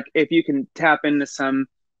 But like if you can tap into some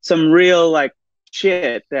real like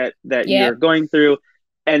shit that you're going through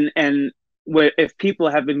and if people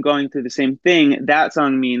have been going through the same thing, that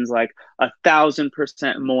song means like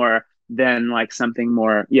 1,000% more than like something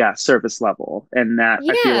more surface level. And that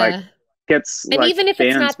I feel like gets and like even if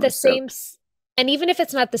it's not the same stoked. And even if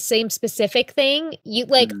it's not the same specific thing, you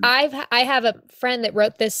like I have a friend that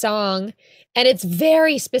wrote this song and it's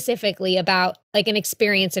very specifically about like an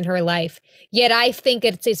experience in her life. Yet I think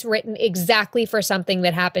it's written exactly for something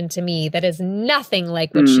that happened to me that is nothing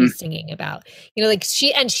like what she's singing about. You know, like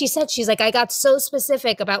she said, she's like, I got so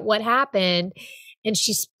specific about what happened and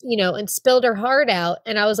she's, you know, and spilled her heart out.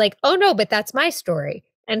 And I was like, oh no, but that's my story.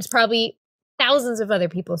 And it's probably thousands of other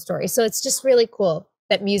people's stories. So it's just really cool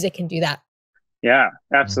that music can do that. Yeah,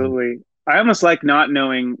 absolutely. I almost like not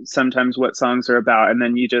knowing sometimes what songs are about, and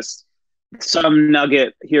then you just some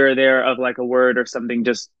nugget here or there of like a word or something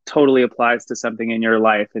just totally applies to something in your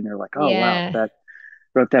life, and you're like, oh wow, that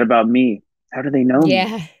wrote that about me. How do they know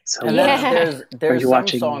me? So and then there's some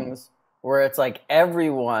songs where it's like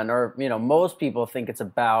everyone or you know most people think it's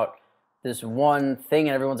about this one thing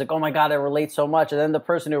and everyone's like, oh my God, I relate so much. And then the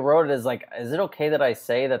person who wrote it is like, is it okay that I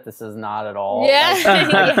say that this is not at all?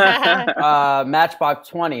 Matchbox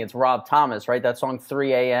 20, it's Rob Thomas, right? That song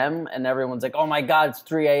 3 a.m. And everyone's like, oh my God, it's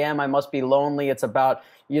 3 a.m. I must be lonely. It's about,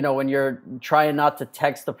 you know, when you're trying not to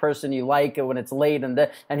text the person you like and when it's late. And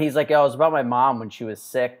he's like, oh, it was about my mom when she was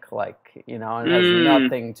sick. Like, you know, and it has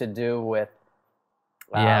nothing to do with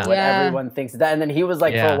what everyone thinks that. And then he was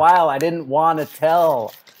like, for a while, I didn't want to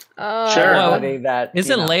tell everybody that.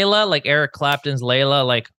 Isn't Layla, like Eric Clapton's Layla,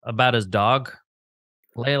 like about his dog?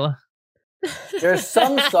 Layla? There's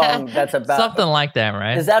some song that's about something like that,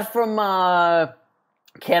 right? Is that from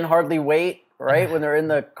Can't Hardly Wait, right? When they're in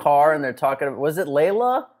the car and they're talking, was it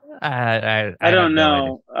Layla? I don't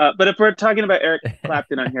know. But if we're talking about Eric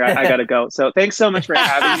Clapton on here, I gotta go. So thanks so much for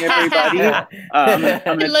having me, everybody.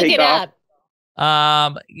 I'm gonna take off.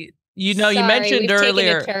 You know, you mentioned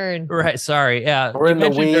earlier, right? Sorry, yeah. We're in the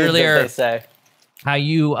weeds, earlier, as they say. How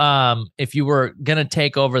you, if you were gonna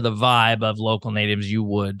take over the vibe of Local Natives,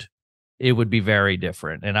 it would be very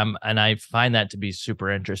different. And I find that to be super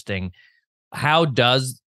interesting. How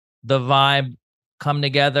does the vibe come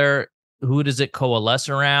together? who does it coalesce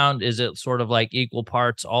around? Is it sort of like equal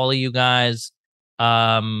parts, all of you guys?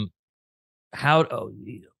 How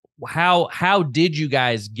did you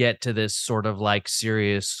guys get to this sort of like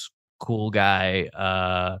serious cool guy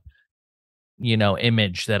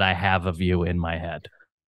image that I have of you in my head?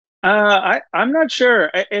 I'm not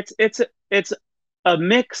sure. It's a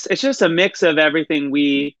mix. It's just a mix of everything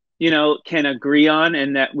we can agree on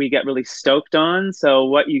and that we get really stoked on. So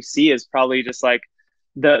what you see is probably just like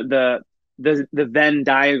the Venn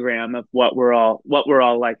diagram of what we're all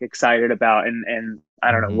like excited about, and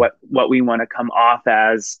I don't know what we want to come off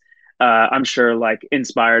as. I'm sure like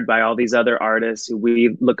inspired by all these other artists who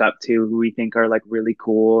we look up to, who we think are like really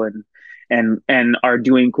cool and are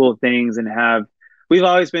doing cool things and have. We've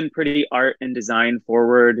always been pretty art and design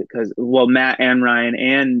forward because, well, Matt and Ryan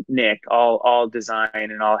and Nick all design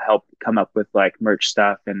and all help come up with like merch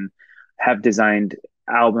stuff and have designed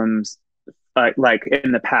albums like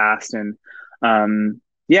in the past. And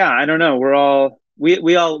yeah, I don't know.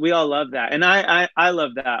 We all love that, and I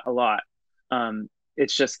love that a lot.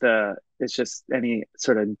 It's just any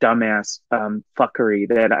sort of dumbass fuckery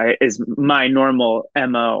that is my normal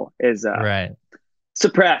MO is right.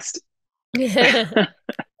 Suppressed.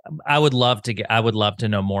 I would love to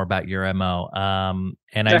know more about your MO.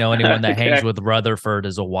 And I know anyone that hangs with Rutherford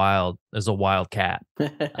is a wild cat.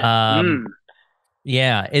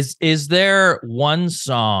 Yeah. Is there one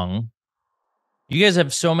song? You guys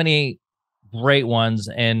have so many great ones,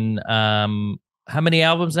 and how many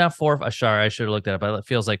albums now? 4? Sorry, I should have looked that up. It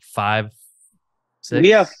feels like 5, 6. We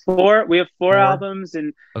have four albums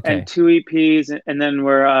and 2 EPs, and then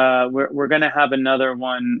we're gonna have another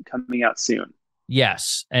one coming out soon.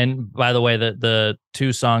 Yes, and by the way, the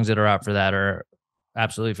 2 songs that are out for that are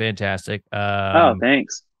absolutely fantastic. Oh,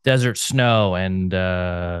 thanks. Desert Snow and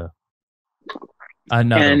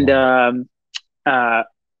another one.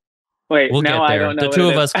 Wait, we'll now get there. I don't know. The two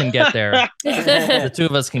of us can get there. The 2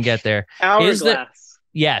 of us can get there. Hourglass.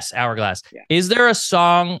 Yes, Hourglass. Yeah. Is there a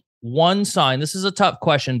song? One song, this is a tough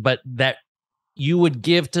question, but that you would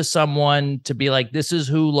give to someone to be like, this is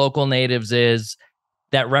who Local Natives is,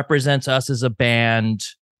 that represents us as a band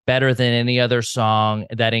better than any other song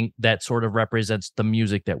that sort of represents the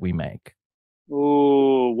music that we make?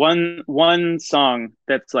 Ooh, one song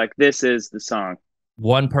that's like, this is the song.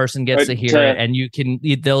 One person gets to hear it, and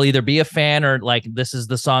they'll either be a fan or like, this is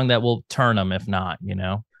the song that will turn them, if not,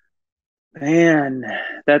 Man,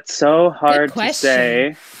 that's so hard to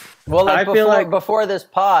say. Well, like before this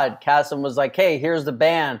pod, Kass was like, "Hey, here's the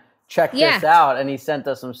band. Check this out," and he sent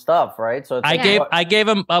us some stuff, right? So I gave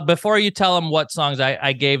him before you tell him what songs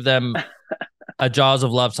I gave them a Jaws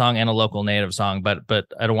of Love song and a Local Native song, but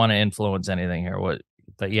I don't want to influence anything here.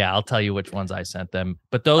 But yeah, I'll tell you which ones I sent them.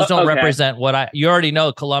 But those don't represent what you already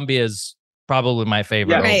know. Columbia is probably my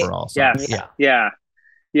favorite overall. So, yeah.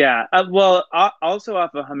 Well, also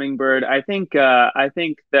off of Hummingbird, I think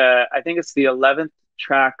it's the 11th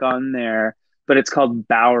track on there, but it's called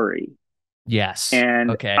Bowery. Yes.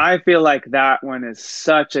 And I feel like that one is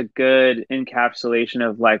such a good encapsulation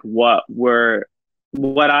of like what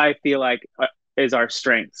I feel like is our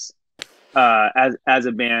strengths as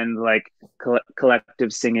a band, like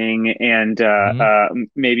collective singing and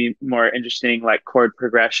maybe more interesting like chord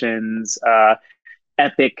progressions,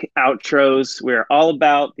 epic outros. We're all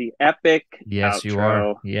about the epic. Yes, outro. You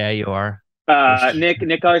are. Yeah, you are.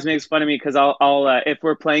 Nick always makes fun of me because I'll if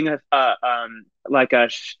we're playing a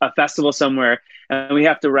festival somewhere and we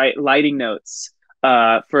have to write lighting notes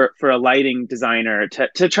for a lighting designer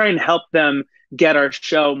to try and help them get our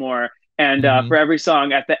show more. And for every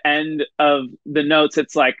song, at the end of the notes,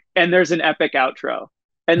 it's like, and there's an epic outro,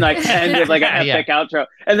 and like end with like an epic outro,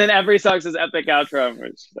 and then every song says epic outro, and we're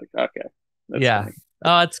just like, okay, that's funny.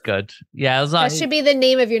 Oh, that's good. Yeah, that should be the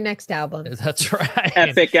name of your next album. That's right.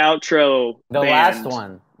 Epic outro. The band. Last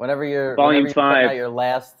one. Volume 5. Your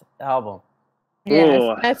last album.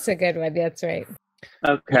 Yeah, that's a good one. That's right.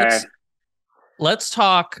 Okay. Let's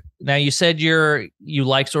talk. Now, you said you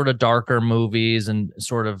like sort of darker movies and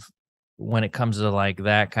sort of when it comes to like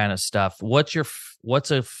that kind of stuff. What's your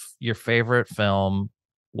favorite film?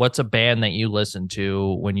 What's a band that you listen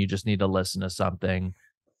to when you just need to listen to something?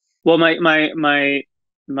 Well,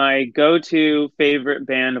 my go-to favorite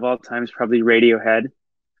band of all time is probably Radiohead.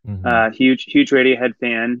 Huge Radiohead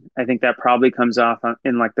fan. I think that probably comes off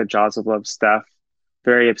in like the Jaws of Love stuff.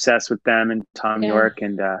 Very obsessed with them and Tom York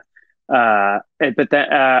and but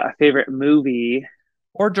that a favorite movie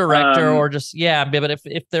or director or just but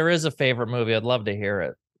if there is a favorite movie, I'd love to hear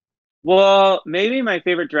it. Well, maybe my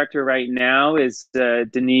favorite director right now is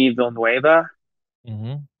Denis Villeneuve.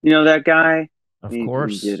 You know that guy? Of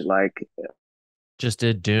course. He did like Just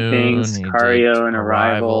did Dune, things, Sicario, and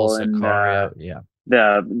Arrival, and yeah,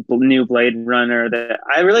 the new Blade Runner. That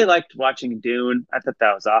I really liked watching Dune. I thought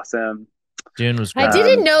that was awesome. Dune was great. I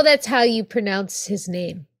didn't know that's how you pronounce his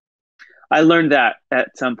name. I learned that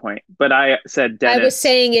at some point, but I said Dennis. I was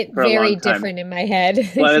saying it very different in my head.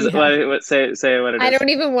 What is what say what it is? I don't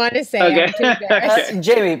even want to say. Okay. Okay.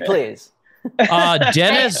 Jamie, please.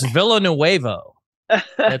 Dennis Villanueva.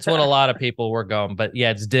 That's what a lot of people were going, but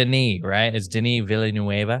yeah, it's Denis, right? It's Denis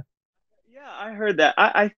Villanueva. Yeah, I heard that.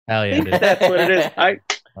 I Hell yeah, think dude. that's what it is. Hell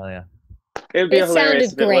yeah. It would be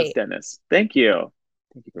hilarious if it was great. Dennis. Thank you.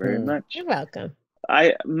 Thank you very much. You're welcome.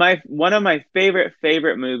 One of my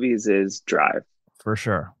favorite movies is Drive. For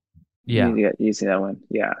sure. Yeah. You see that one?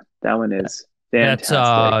 Yeah. That one is fantastic.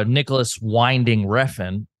 That's Nicholas Winding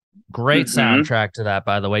Refn. Great soundtrack to that,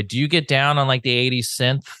 by the way. Do you get down on like the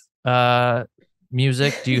 80s synth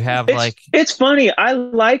music? Do you have it's funny. I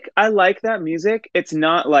like that music. It's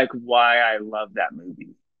not like why I love that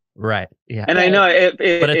movie. Right. Yeah. And I know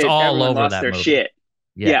but it's all over lost that their movie. shit.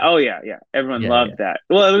 Yeah. Oh yeah. Everyone loved that.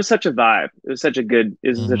 Well, it was such a vibe. It was such a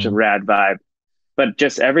rad vibe. But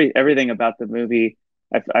just everything about the movie,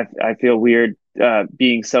 I feel weird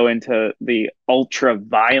being so into the ultra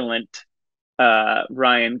violent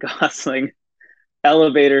Ryan Gosling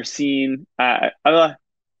elevator scene. It's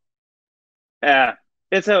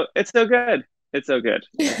so good. It's so good.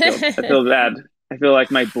 I feel bad. I feel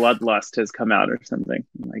like my bloodlust has come out or something.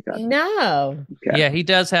 Oh my God. No. Okay. Yeah, he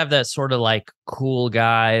does have that sort of like cool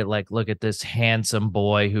guy, like look at this handsome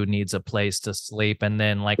boy who needs a place to sleep. And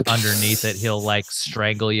then like underneath it, he'll like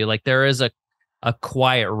strangle you. Like there is a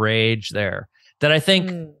quiet rage there that I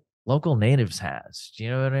think local natives has. Do you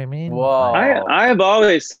know what I mean? Whoa. I have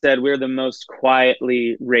always said we're the most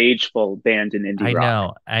quietly rageful band in indie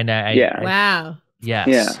rock. I know. Yeah. Wow. Yes.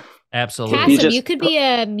 Yeah. Absolutely. Kass, you could be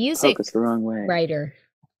a music the wrong way. writer.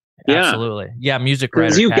 Yeah. Absolutely. Yeah, music writer.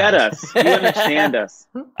 Because you get us. You understand us.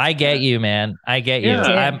 I get you, man. I get you.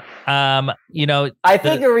 Yeah. I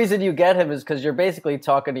think the reason you get him is because you're basically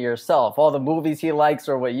talking to yourself. All the movies he likes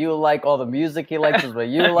are what you like. All the music he likes is what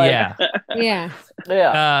you like. Yeah.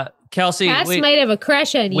 Kelsey, Kass might have a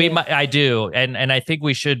crush on you. I do, and I think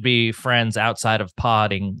we should be friends outside of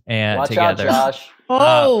podding and Watch together. out,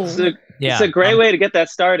 Josh. It's a great way to get that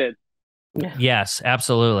started. Yes,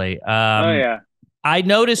 absolutely. Yeah. I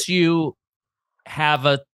notice you have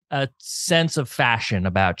a sense of fashion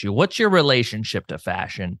about you. What's your relationship to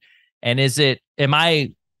fashion? And am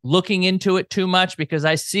I looking into it too much? Because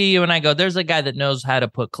I see you and I go, there's a guy that knows how to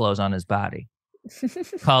put clothes on his body.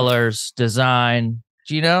 Colors, design,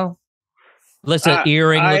 do you know? Listen,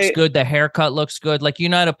 earring looks good. The haircut looks good. Like, you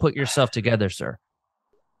know how to put yourself together, sir.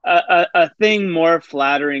 A thing more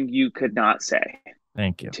flattering you could not say.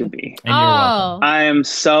 Thank you. To me. And you're welcome. I am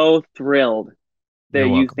so thrilled that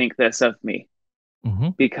you welcome. think this of me.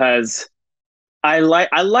 Because I like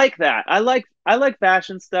that. I like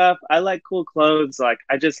fashion stuff. I like cool clothes. Like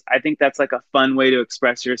I think that's like a fun way to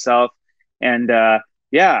express yourself. And I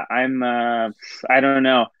don't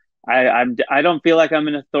know. I don't feel like I'm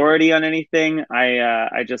an authority on anything.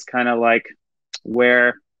 I just kind of like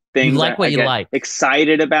wear things. You like what you like.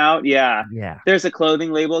 Excited about. Yeah. There's a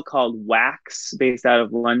clothing label called Wax based out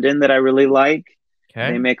of London that I really like.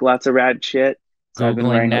 Okay. They make lots of rad shit. So I've been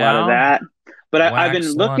wearing a lot of that. But I've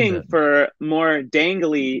been looking for more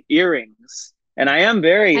dangly earrings. And I am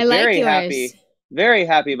very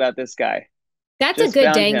happy about this guy. That's just a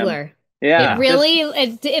good dangler. Him. Yeah. It really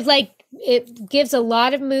it gives a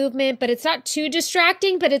lot of movement, but it's not too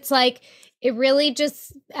distracting, but it's like it really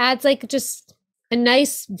just adds like just a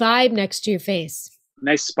nice vibe next to your face.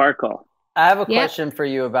 Nice sparkle. I have a question for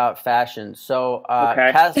you about fashion. So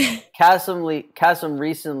Kassem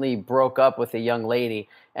recently broke up with a young lady,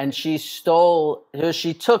 and she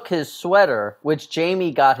took his sweater, which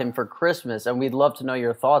Jamie got him for Christmas, and we'd love to know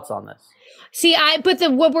your thoughts on this. See,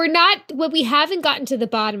 what we haven't gotten to the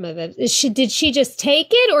bottom of it is did she just take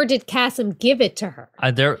it, or did Kassem give it to her?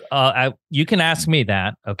 You can ask me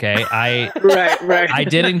that, okay? Right. I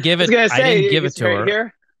didn't give it. I didn't give it to her.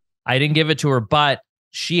 Here? I didn't give it to her, but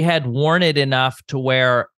she had worn it enough to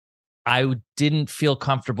where I didn't feel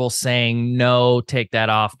comfortable saying, no, take that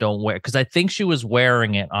off, don't wear it. Because I think she was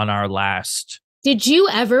wearing it on our last. Did you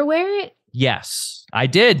ever wear it? Yes, I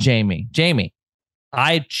did, Jamie.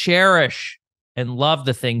 I cherish and love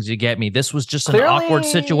the things you get me. This was just an awkward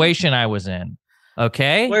situation I was in.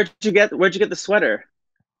 Okay. Where'd you get the sweater?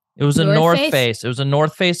 It was a North Face. It was a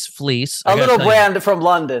North Face fleece. A little brand from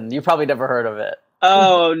London. You probably never heard of it.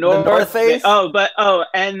 Oh, North Face. Noorth.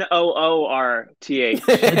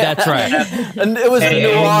 That's right. And it was a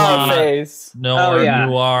noir face. Noir.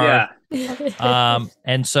 Yeah.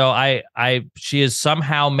 And so she has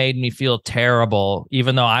somehow made me feel terrible,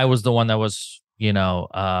 even though I was the one that was, in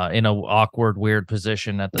an awkward, weird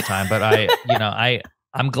position at the time. But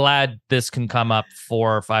I'm glad this can come up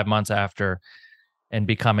 4 or 5 months after and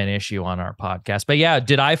become an issue on our podcast. But yeah,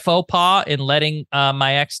 did I faux pas in letting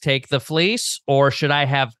my ex take the fleece, or should I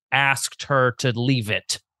have asked her to leave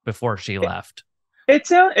it before she left? It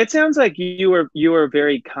sounds like you were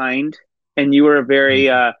very kind, and you were very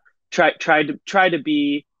try to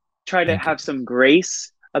have some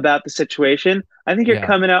grace about the situation. I think you're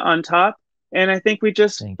coming out on top, and I think we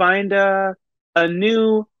just find a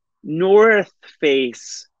new North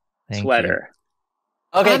Face sweater.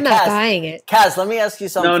 Okay, I'm not buying it. Kass, let me ask you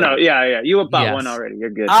something. No, yeah. You bought one already. You're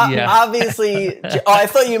good. Obviously, I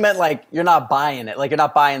thought you meant like you're not buying it. Like you're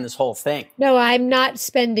not buying this whole thing. No, I'm not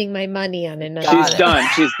spending my money on another. She's done.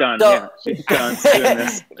 She's done. So, she's done doing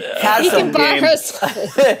this.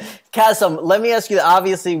 Kass, let me ask you.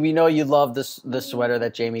 Obviously, we know you love the sweater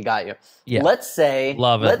that Jamie got you. Yeah. Let's say,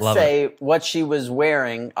 Let's say what she was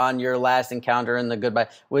wearing on your last encounter in the goodbye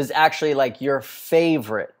was actually like your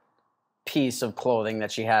favorite piece of clothing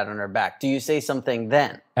that she had on her back. Do you say something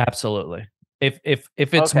then? Absolutely. If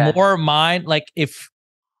it's more mine, like if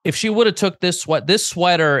she would have took this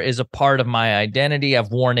sweater is a part of my identity.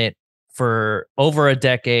 I've worn it for over a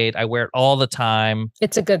decade. I wear it all the time.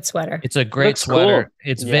 It's a good sweater. It's a great sweater. Cool.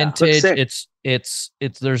 It's vintage. It's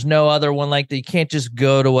there's no other one like that. You can't just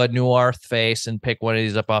go to a North Face and pick one of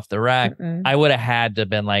these up off the rack. I would have had to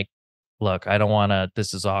been like, look, I don't want to,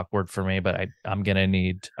 this is awkward for me, but I'm going to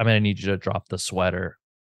need you to drop the sweater.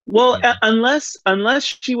 Well, unless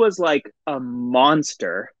she was like a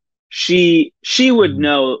monster, she would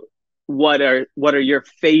know what are your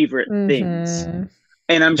favorite things.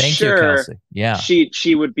 And I'm sure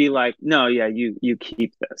she would be like, no, yeah, you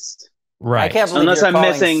keep this. Right. I can't believe unless I'm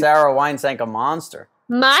missing Sarah Weinsank a monster.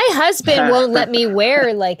 My husband won't let me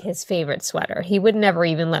wear like his favorite sweater. He would never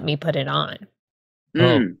even let me put it on.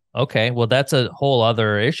 Oh, okay. Well, that's a whole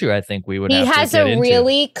other issue. I think we would. He have has to get a into.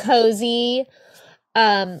 really cozy,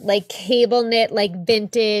 like cable knit, like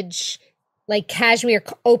vintage, like cashmere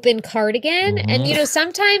open cardigan. And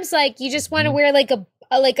sometimes like you just want to wear like a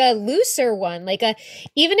looser one,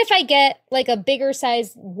 even if I get like a bigger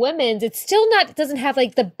size women's, it's still it doesn't have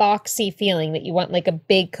like the boxy feeling that you want like a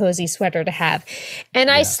big cozy sweater to have. And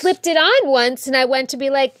I slipped it on once and I went to be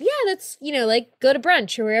like, yeah, let's, like go to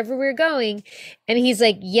brunch or wherever we're going. And he's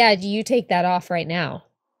like, yeah, do you take that off right now?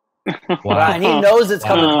 Wow. And he knows it's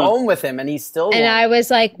coming home with him and he's still. And I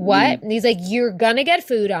was like, what? And he's like, you're going to get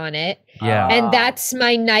food on it. Yeah. And that's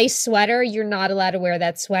my nice sweater. You're not allowed to wear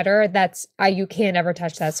that sweater. You can't ever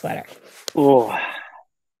touch that sweater. Oh.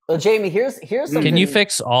 So Jamie, here's something. Can you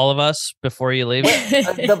fix all of us before you leave?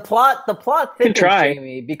 The plot thickens,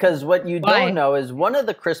 Jamie, because what you don't know is one of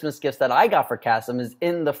the Christmas gifts that I got for Kassem is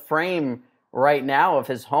in the frame right now of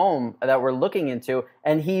his home that we're looking into,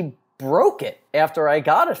 and he broke it after I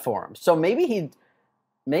got it for him. So maybe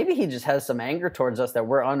he just has some anger towards us that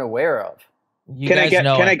we're unaware of. Can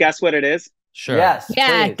I guess what it is? Sure. Yes.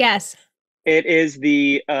 Yeah, please. guess. It is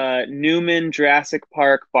the Newman Jurassic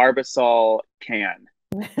Park Barbasol can.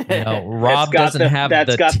 No, Rob doesn't have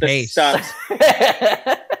the taste.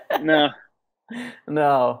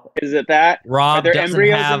 No. Is it that? Rob Are there doesn't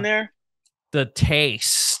embryos have in there? the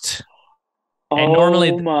taste. And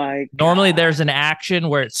normally there's an action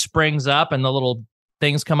where it springs up and the little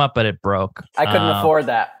things come up, but it broke. I couldn't afford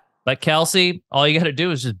that. But Kelsey, all you got to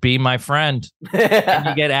do is just be my friend, and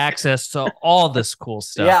you get access to all this cool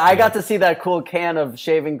stuff. Yeah, I got to see that cool can of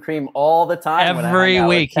shaving cream all the time. Every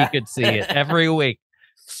week he could see it. Every week.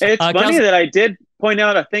 It's funny Kelsey, that I did point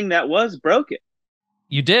out a thing that was broken.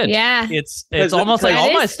 You did. Yeah. It's almost like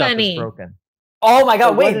all my stuff is broken. Oh my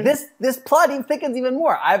God! Wait, this plot even thickens even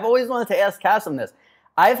more. I've always wanted to ask Kassem this.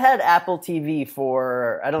 I've had Apple TV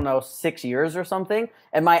for, 6 years or something,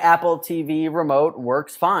 and my Apple TV remote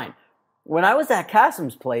works fine. When I was at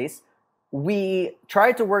Kassem's place, we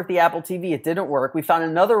tried to work the Apple TV. It didn't work. We found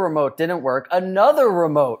another remote, didn't work. Another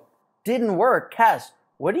remote didn't work. Kass,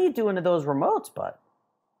 what are you doing to those remotes, bud?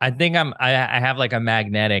 I think I have like a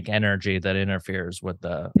magnetic energy that interferes with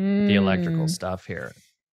the electrical stuff here.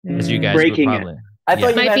 As you guys breaking would probably. it. I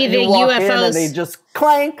thought you might be the UFOs. UFOs. They just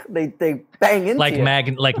clank. They bang into like you.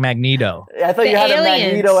 like Magneto. I thought you had a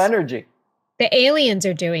Magneto energy. The aliens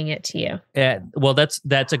are doing it to you. Yeah, well, that's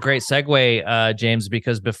a great segue, James,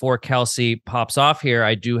 because before Kelsey pops off here,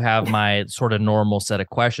 I do have my sort of normal set of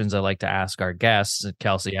questions I like to ask our guests.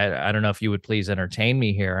 Kelsey, I don't know if you would please entertain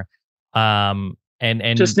me here. And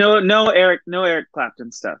just no Eric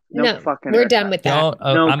Clapton stuff. No fucking. We're Eric done with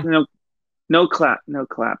that. No No Clapton.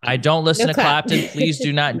 I don't listen to Clapton. Please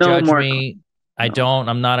do not judge me.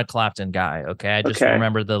 I'm not a Clapton guy. Okay. I just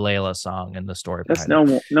remember the Layla song and the story behind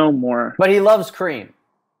it. No more. But he loves Cream.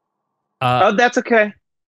 That's okay.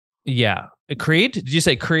 Yeah. Creed? Did you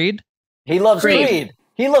say Creed? He loves Creed.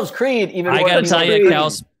 He loves Creed. Even I gotta tell you,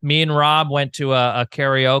 Kels, me and Rob went to a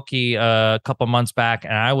karaoke a couple months back,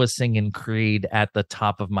 and I was singing Creed at the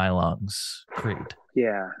top of my lungs. Creed.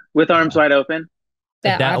 Yeah. With Arms Wide Open.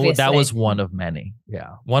 That was one of many.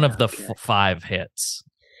 Yeah. One of the 5 hits.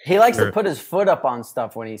 He likes to put his foot up on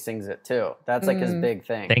stuff when he sings it too. That's like his big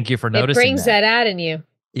thing. Thank you for noticing. It brings that out in you.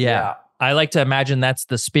 Yeah. I like to imagine that's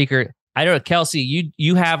the speaker. I don't know, Kelsey,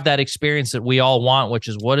 you have that experience that we all want, which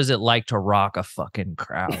is what is it like to rock a fucking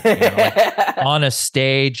crowd, like on a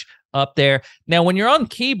stage up there. Now, when you're on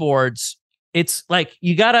keyboards, it's like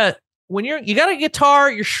you got a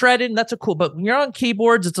guitar, you're shredding, that's cool. But when you're on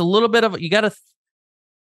keyboards, it's a little bit of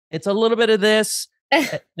it's a little bit of this.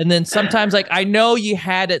 And then sometimes, like, I know you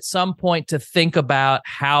had at some point to think about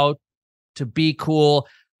how to be cool.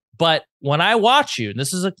 But when I watch you, and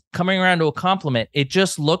this is coming around to a compliment, it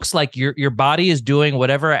just looks like your body is doing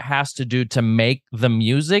whatever it has to do to make the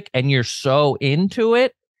music, and you're so into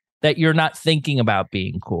it that you're not thinking about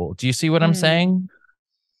being cool. Do you see what I'm saying?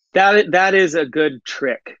 That is a good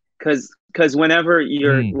trick, because whenever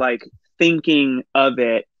you're like thinking of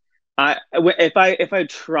it, if I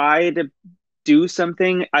try to do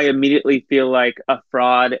something, I immediately feel like a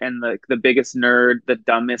fraud and the biggest nerd, the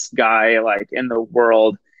dumbest guy like in the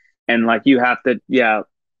world. And like, you have to,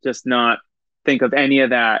 just not think of any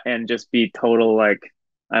of that and just be total, like,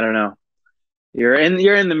 I don't know. You're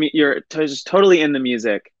just totally in the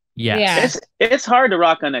music. Yeah. It's hard to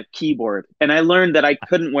rock on a keyboard. And I learned that I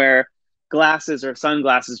couldn't wear glasses or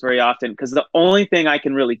sunglasses very often, because the only thing I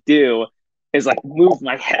can really do is like move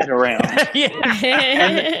my head around.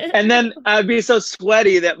 and then I'd be so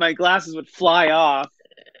sweaty that my glasses would fly off.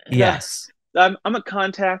 Yes. I'm a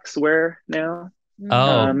contacts wearer now.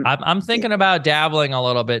 Oh, I'm thinking about dabbling a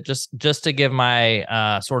little bit just to give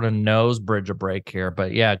my sort of nose bridge a break here.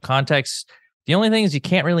 But yeah, contacts. The only thing is you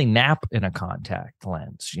can't really nap in a contact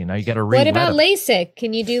lens. You got to read. What about LASIK?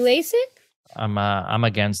 Can you do LASIK? I'm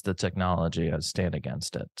against the technology. I stand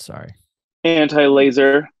against it. Sorry.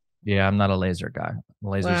 Anti-laser. Yeah, I'm not a laser guy.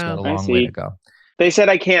 Laser's got a long way to go. They said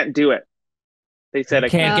I can't do it. They said I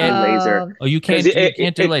can't get laser. Oh, you can't do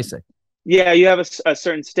LASIK. Yeah, you have a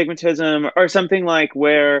certain stigmatism or something, like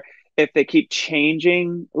where if they keep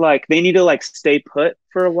changing, like they need to like stay put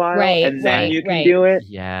for a while, and then you can do it.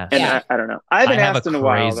 Yeah. And I don't know. I haven't asked in a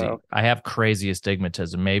while though. I have crazy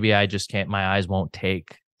astigmatism. Maybe I just can't. My eyes won't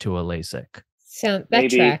take to a LASIK.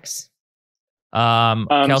 That tracks.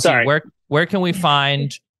 Kelsey, sorry. Where can we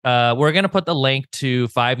find? We're gonna put the link to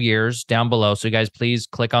 5 years down below. So you guys, please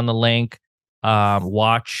click on the link.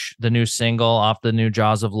 Watch the new single off the new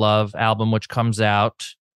Jaws of Love album, which comes out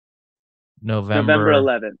November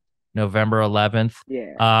 11th. November 11th.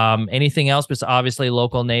 Yeah. Anything else? But obviously,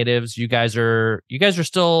 Local Natives. You guys are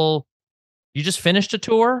still. You just finished a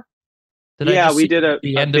tour. We did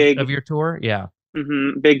the end big of your tour. Yeah.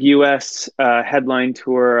 Big U.S. Headline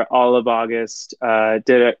tour all of August.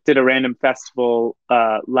 Did a random festival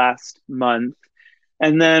last month.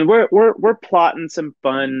 And then we're plotting some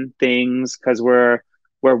fun things because we're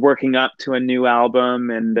working up to a new album,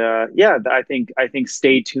 and I think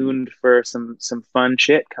stay tuned for some fun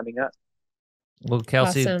shit coming up. Well,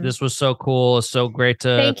 Kelsey, This was so cool. It's so great to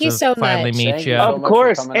thank you so finally much. meet you. Of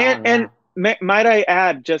course, and might I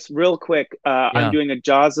add, just real quick, I'm doing a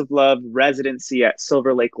Jaws of Love residency at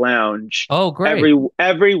Silver Lake Lounge. Oh, great!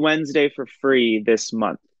 Every Wednesday for free this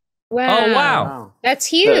month. Wow. Oh, wow. That's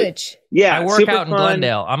huge. So, I work out in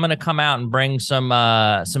Glendale. I'm going to come out and bring some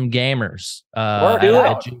gamers.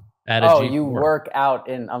 You work out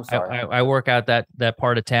in, I'm sorry. I work out that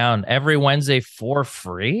part of town every Wednesday for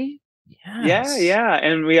free. Yes. Yeah.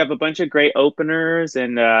 And we have a bunch of great openers,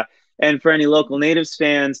 and for any Local Natives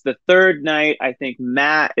fans, the third night, I think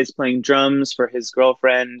Matt is playing drums for his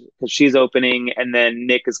girlfriend because she's opening. And then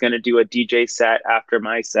Nick is going to do a DJ set after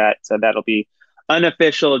my set. So that'll be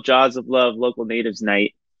unofficial Jaws of Love Local Natives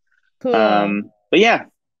night. Cool. But yeah,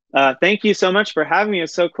 thank you so much for having me.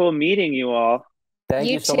 It's so cool meeting you all. Thank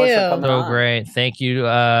you so much for coming on. So great. Thank you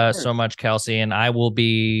so much, Kelsey. And I will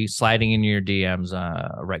be sliding in your DMs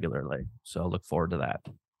regularly. So look forward to that.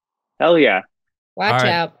 Hell yeah. Watch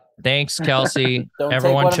out. Thanks, Kelsey.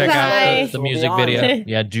 Everyone check out the music video.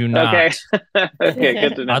 Yeah, do not. Okay. Okay,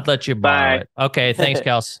 good to know. I'd let you borrow it. Okay, thanks,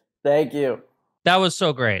 Kelsey. Thank you. That was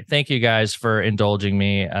so great. Thank you guys for indulging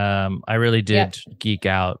me. I really did geek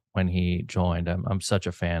out when he joined. I'm such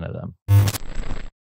a fan of them.